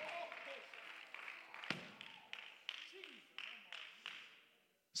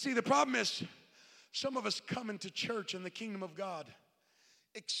 See, the problem is some of us come into church in the kingdom of God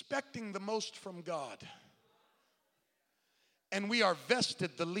expecting the most from God, and we are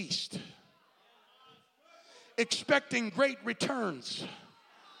vested the least. Expecting great returns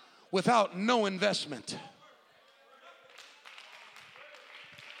without no investment.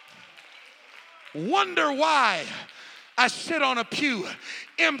 Wonder why I sit on a pew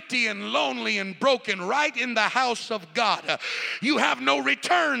empty and lonely and broken right in the house of God. You have no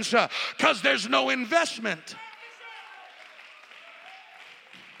returns because there's no investment.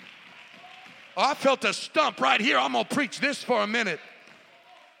 Oh, I felt a stump right here. I'm going to preach this for a minute.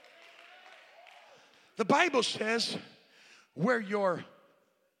 The Bible says where your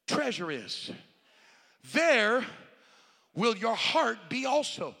treasure is, there will your heart be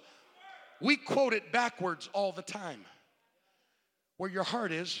also. We quote it backwards all the time. Where your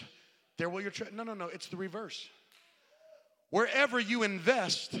heart is, there will your treasure. No, it's the reverse. Wherever you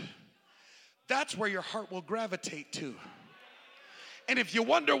invest, that's where your heart will gravitate to. And if you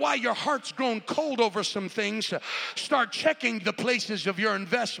wonder why your heart's grown cold over some things, start checking the places of your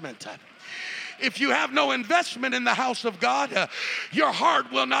investment. If you have no investment in the house of God, your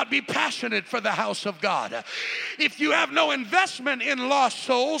heart will not be passionate for the house of God. If you have no investment in lost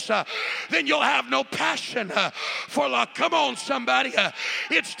souls, then you'll have no passion for love. Come on, somebody.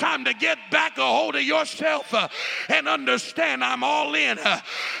 It's time to get back a hold of yourself and understand I'm all in.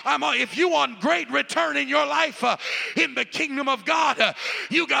 If you want great return in your life in the kingdom of God,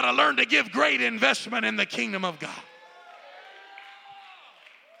 you got to learn to give great investment in the kingdom of God.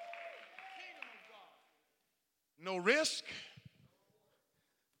 No risk,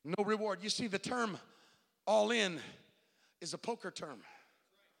 no reward. You see, the term all in is a poker term.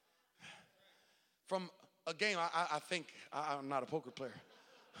 From a game, I think, I'm not a poker player,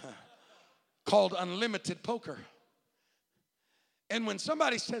 called Unlimited Poker. And when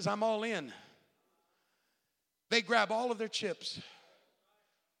somebody says, I'm all in, they grab all of their chips,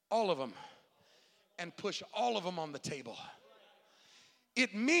 all of them, and push all of them on the table.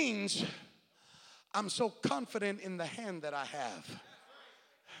 It means I'm so confident in the hand that I have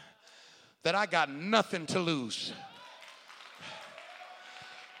that I got nothing to lose.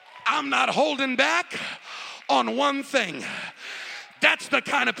 I'm not holding back on one thing. That's the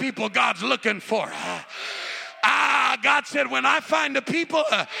kind of people God's looking for. God said, when I find the people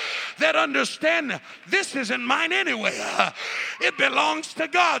that understand this isn't mine anyway, it belongs to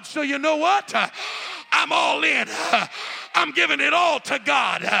God. So you know what? I'm all in. I'm giving it all to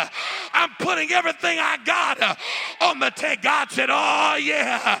God. I'm putting everything I got on the table. God said, oh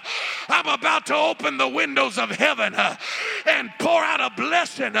yeah, I'm about to open the windows of heaven and pour out a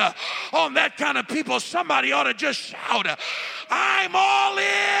blessing on that kind of people. Somebody ought to just shout, I'm all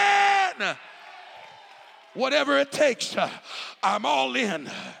in. Whatever it takes, I'm all in.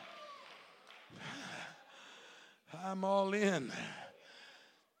 I'm all in.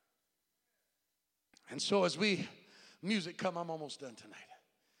 And so as music come, I'm almost done tonight.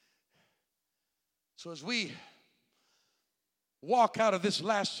 So as we walk out of this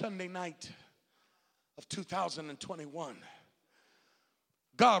last Sunday night of 2021,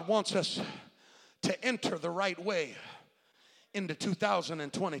 God wants us to enter the right way into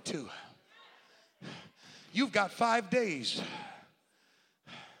 2022. You've got 5 days.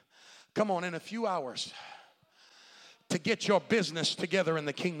 Come on, in a few hours to get your business together in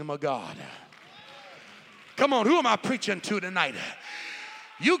the kingdom of God. Come on, who am I preaching to tonight?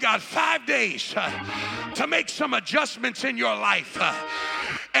 You got 5 days to make some adjustments in your life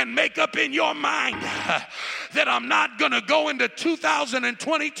and make up in your mind that I'm not going to go into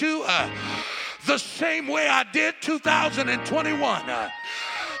 2022 the same way I did 2021.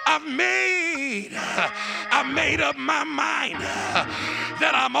 I've made up my mind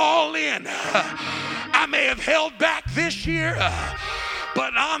that I'm all in. I may have held back this year,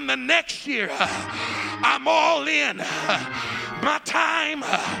 but on the next year, I'm all in. My time,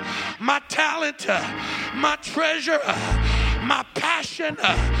 my talent, my treasure, my passion,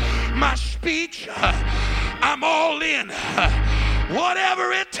 my speech, I'm all in.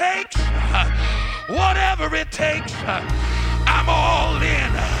 Whatever it takes, I'm all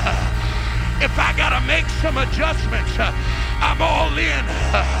in. If I got to make some adjustments, I'm all in.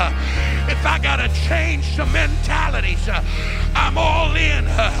 If I got to change some mentalities, I'm all in.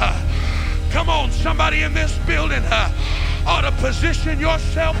 Come on, somebody in this building ought to position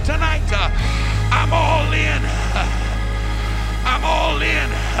yourself tonight. I'm all in. I'm all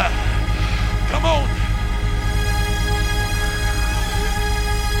in. Come on.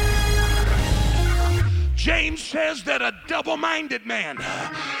 James says that a double-minded man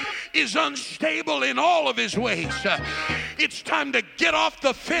is unstable in all of his ways. It's time to get off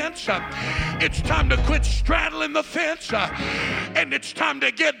the fence. It's time to quit straddling the fence. And it's time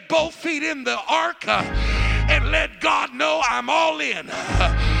to get both feet in the ark and let God know I'm all in.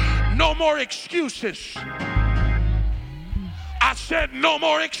 No more excuses. I said no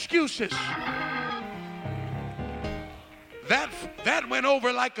more excuses. That went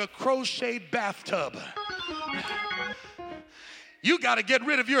over like a crocheted bathtub. You got to get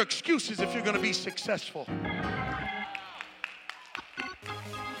rid of your excuses if you're going to be successful.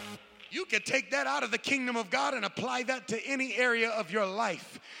 You can take that out of the kingdom of God and apply that to any area of your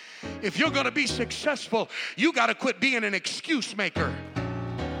life. If you're going to be successful, you got to quit being an excuse maker.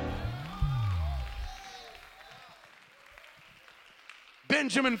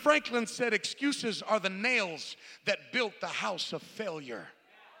 Benjamin Franklin said excuses are the nails that built the house of failure.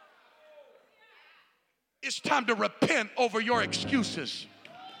 It's time to repent over your excuses.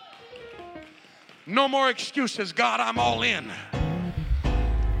 No more excuses. God, I'm all in.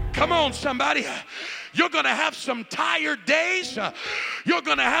 Come on, somebody. You're going to have some tired days. You're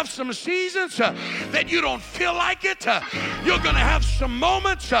going to have some seasons that you don't feel like it. You're going to have some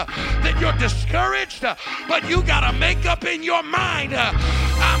moments that you're discouraged. But you got to make up in your mind,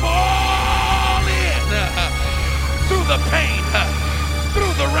 I'm all in. Through the pain,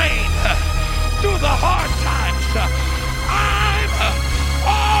 through the rain, through the hard times, I'm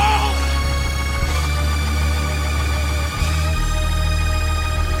all.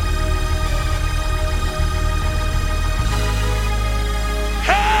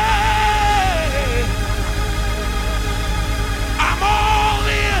 Hey, I'm all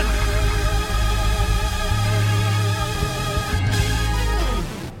in.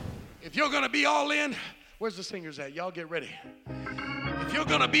 If you're going to be all in, where's the singers at? Y'all get ready. If you're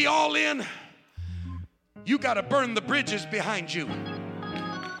going to be all in, you got to burn the bridges behind you.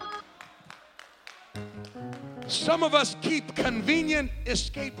 Some of us keep convenient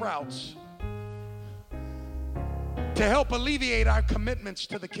escape routes to help alleviate our commitments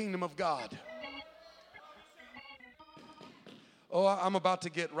to the kingdom of God. Oh, I'm about to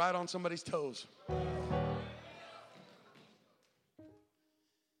get right on somebody's toes.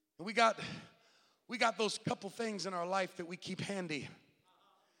 We got those couple things in our life that we keep handy.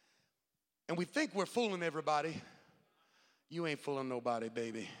 And we think we're fooling everybody. You ain't fooling nobody,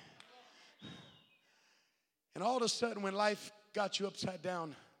 baby. And all of a sudden, when life got you upside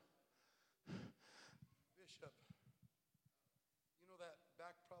down, Bishop, you know that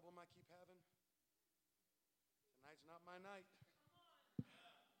back problem I keep having? Tonight's not my night.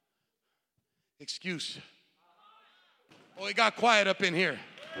 Excuse. Oh, it got quiet up in here.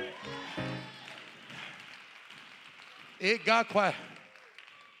 It got quiet.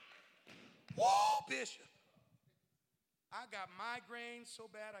 Whoa, Bishop. I got migraines so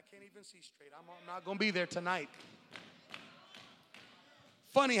bad I can't even see straight. I'm not going to be there tonight.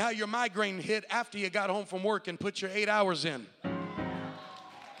 Funny how your migraine hit after you got home from work and put your 8 hours in.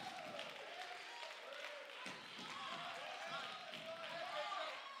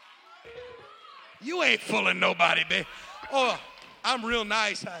 You ain't fooling nobody, babe. Oh, I'm real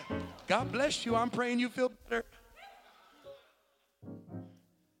nice. God bless you. I'm praying you feel better.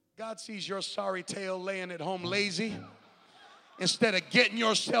 God sees your sorry tail laying at home lazy. Instead of getting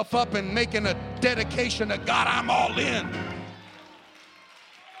yourself up and making a dedication to God, I'm all in.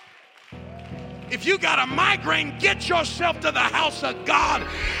 If you got a migraine, get yourself to the house of God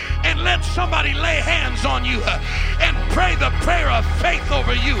and let somebody lay hands on you and pray the prayer of faith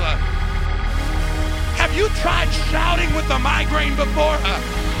over you. Have you tried shouting with a migraine before?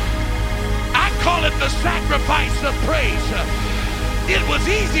 I call it the sacrifice of praise. It was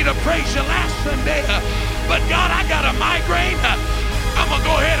easy to praise you last Sunday, but God, I got a migraine. I'm going to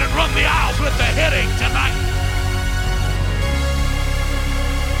go ahead and run the aisles with the headache tonight.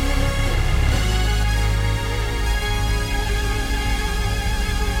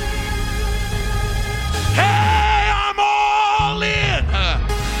 Hey, I'm all in.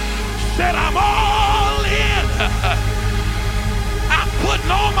 Said I'm all in. I'm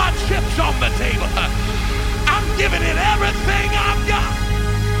putting all my chips on the table. I'm giving it everything I've got.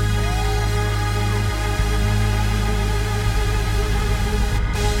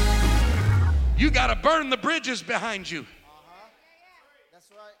 You got to burn the bridges behind you.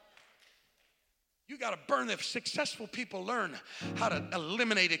 That's right. You got to burn them. Successful people learn how to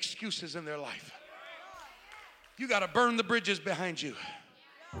eliminate excuses in their life. You got to burn the bridges behind you.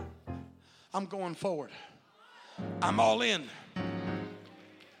 I'm going forward. I'm all in.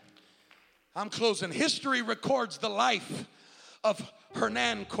 I'm closing. History records the life of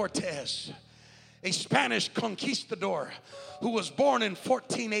Hernan Cortez, a Spanish conquistador who was born in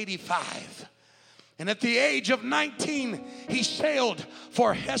 1485. And at the age of 19, he sailed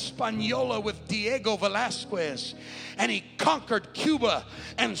for Hispaniola with Diego Velázquez. And he conquered Cuba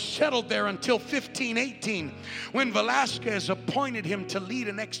and settled there until 1518, when Velázquez appointed him to lead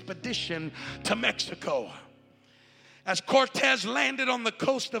an expedition to Mexico. As Cortez landed on the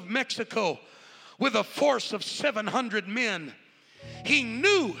coast of Mexico with a force of 700 men, he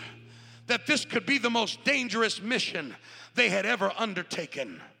knew that this could be the most dangerous mission they had ever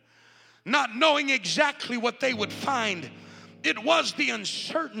undertaken. Not knowing exactly what they would find, it was the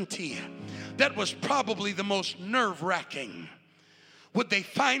uncertainty that was probably the most nerve-wracking. Would they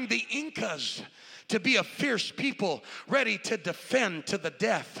find the Incas to be a fierce people ready to defend to the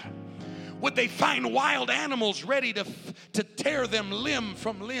death? Would they find wild animals ready to tear them limb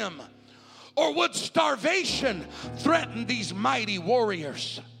from limb? Or would starvation threaten these mighty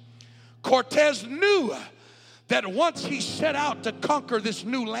warriors? Cortez knew that once he set out to conquer this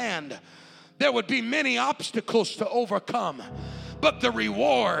new land, there would be many obstacles to overcome, but the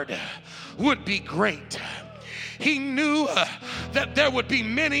reward would be great. He knew that there would be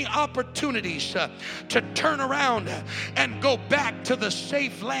many opportunities to turn around and go back to the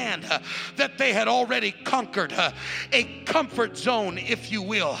safe land that they had already conquered, a comfort zone, if you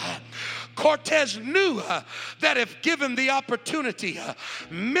will. Cortez knew that if given the opportunity,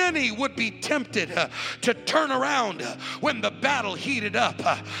 many would be tempted to turn around when the battle heated up.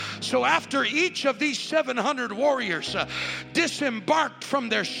 So after each of these 700 warriors disembarked from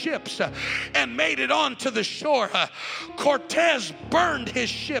their ships and made it onto the shore, Cortez burned his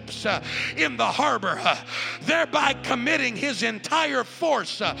ships in the harbor, thereby committing his entire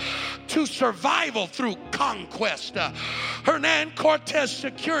force to survival through conquest. Hernan Cortez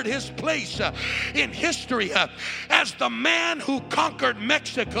secured his place in history as the man who conquered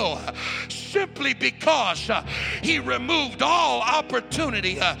Mexico simply because he removed all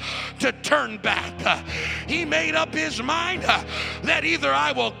opportunity to turn back. He made up his mind that either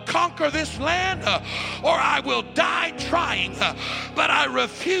I will conquer this land or I will die trying, but I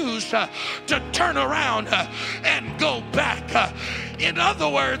refuse to turn around and go back. In other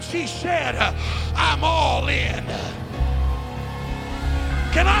words, he said, I'm all in.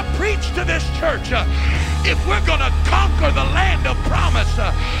 Can I preach to this church? If we're going to conquer the land of promise,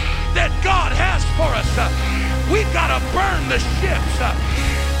 that God has for us. We've got to burn the ships.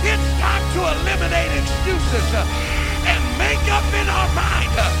 It's time to eliminate excuses and make up in our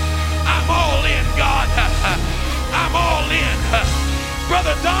mind. I'm all in, God. I'm all in.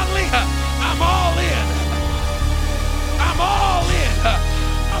 Brother Donnelly, I'm all in. I'm all in.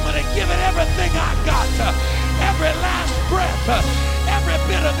 I'm going to give it everything I've got. Every last breath, every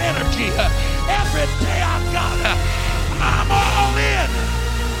bit of energy, every day I've got. I'm all in.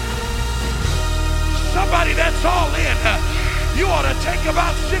 Somebody that's all in, you ought to take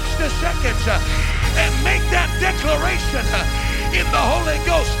about 60 seconds and make that declaration in the Holy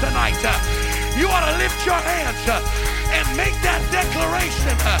Ghost tonight. You ought to lift your hands and make that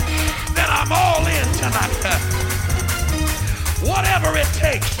declaration that I'm all in tonight. Whatever it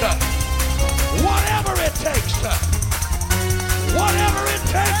takes, whatever it takes, whatever it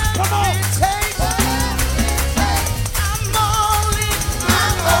takes, come on. I'm all in.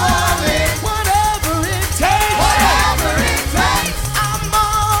 I'm all in. Whatever it takes. Whatever it takes. I'm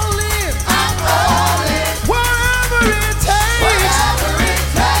all in. I'm all in. Whatever it takes. Whatever it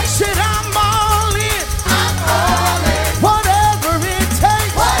takes. Shit, I'm all in. I'm all in. Whatever it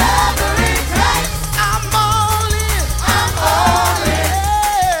takes. Whatever it takes. I'm all in. I'm all in.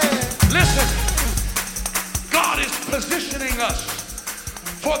 Listen, God is positioning us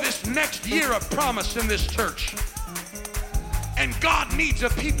for this next year of promise in this church. And God needs a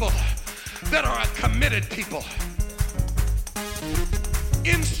people that are a committed people.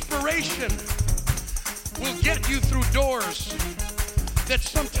 Inspiration will get you through doors that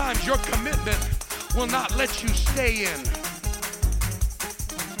sometimes your commitment will not let you stay in.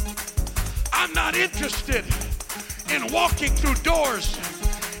 I'm not interested in walking through doors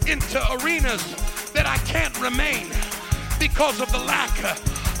into arenas that I can't remain because of the lack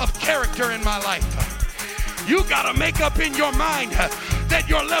of character in my life. You got to make up in your mind that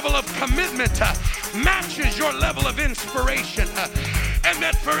your level of commitment matches your level of inspiration, and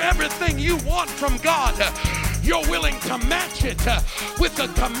that for everything you want from God, you're willing to match it with a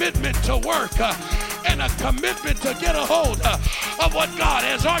commitment to work and a commitment to get a hold of what God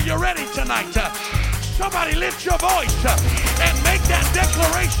has. Are you ready tonight? Somebody lift your voice and make that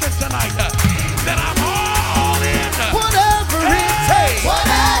declaration tonight that I'm all in. Whatever it takes.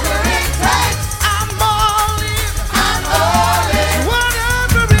 Whatever it takes. I'm all in. I'm all in.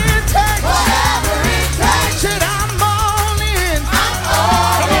 Whatever it takes. Whatever it takes. Shit, I'm all in. I'm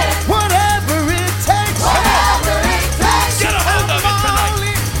all in. Whatever it takes. Whatever it takes. Get a hold of it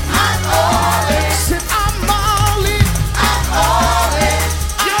tonight. I'm all in. Shit, I'm all in. I'm all in.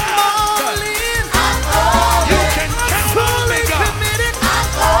 I'm all in. I'm all in. You can count on me, God. I'm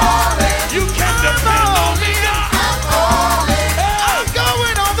all in. You can depend on me, God. I'm all in.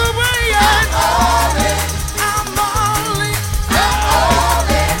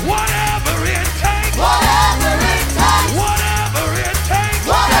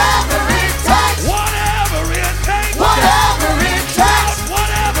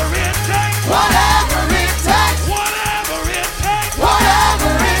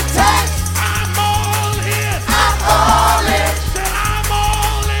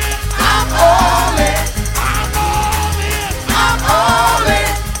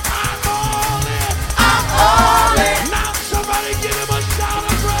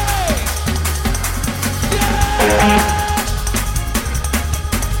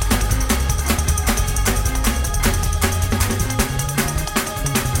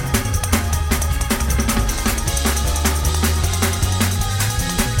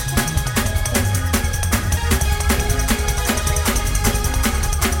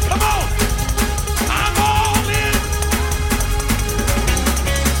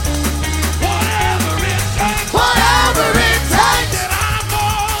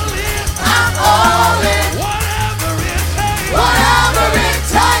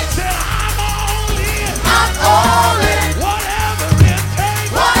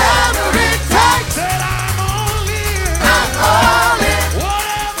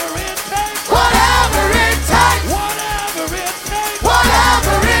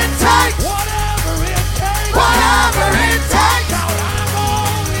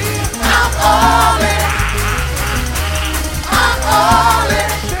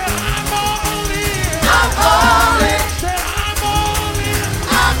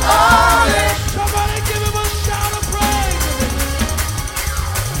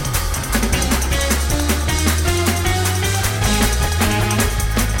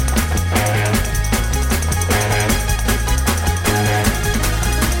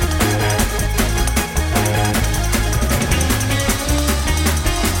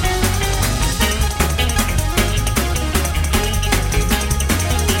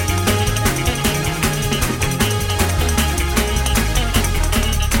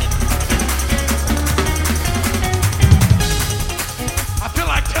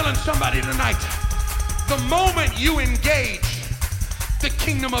 somebody tonight, the moment you engage the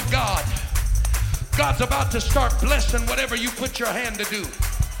kingdom of God, God's about to start blessing whatever you put your hand to do.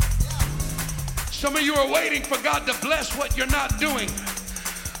 Some of you are waiting for God to bless what you're not doing.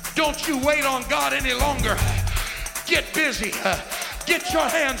 Don't you wait on God any longer. Get busy. Get your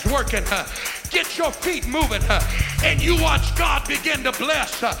hands working. Get your feet moving. And you watch God begin to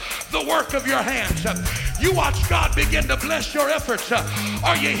bless the work of your hands. You watch God begin to bless your efforts.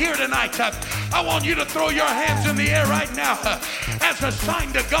 Are you here tonight? I want you to throw your hands in the air right now as a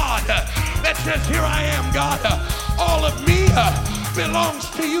sign to God that says, here I am, God. All of me belongs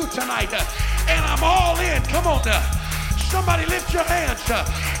to you tonight. And I'm all in. Come on. Somebody lift your hands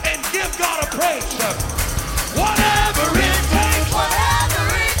and give God a praise. Whatever it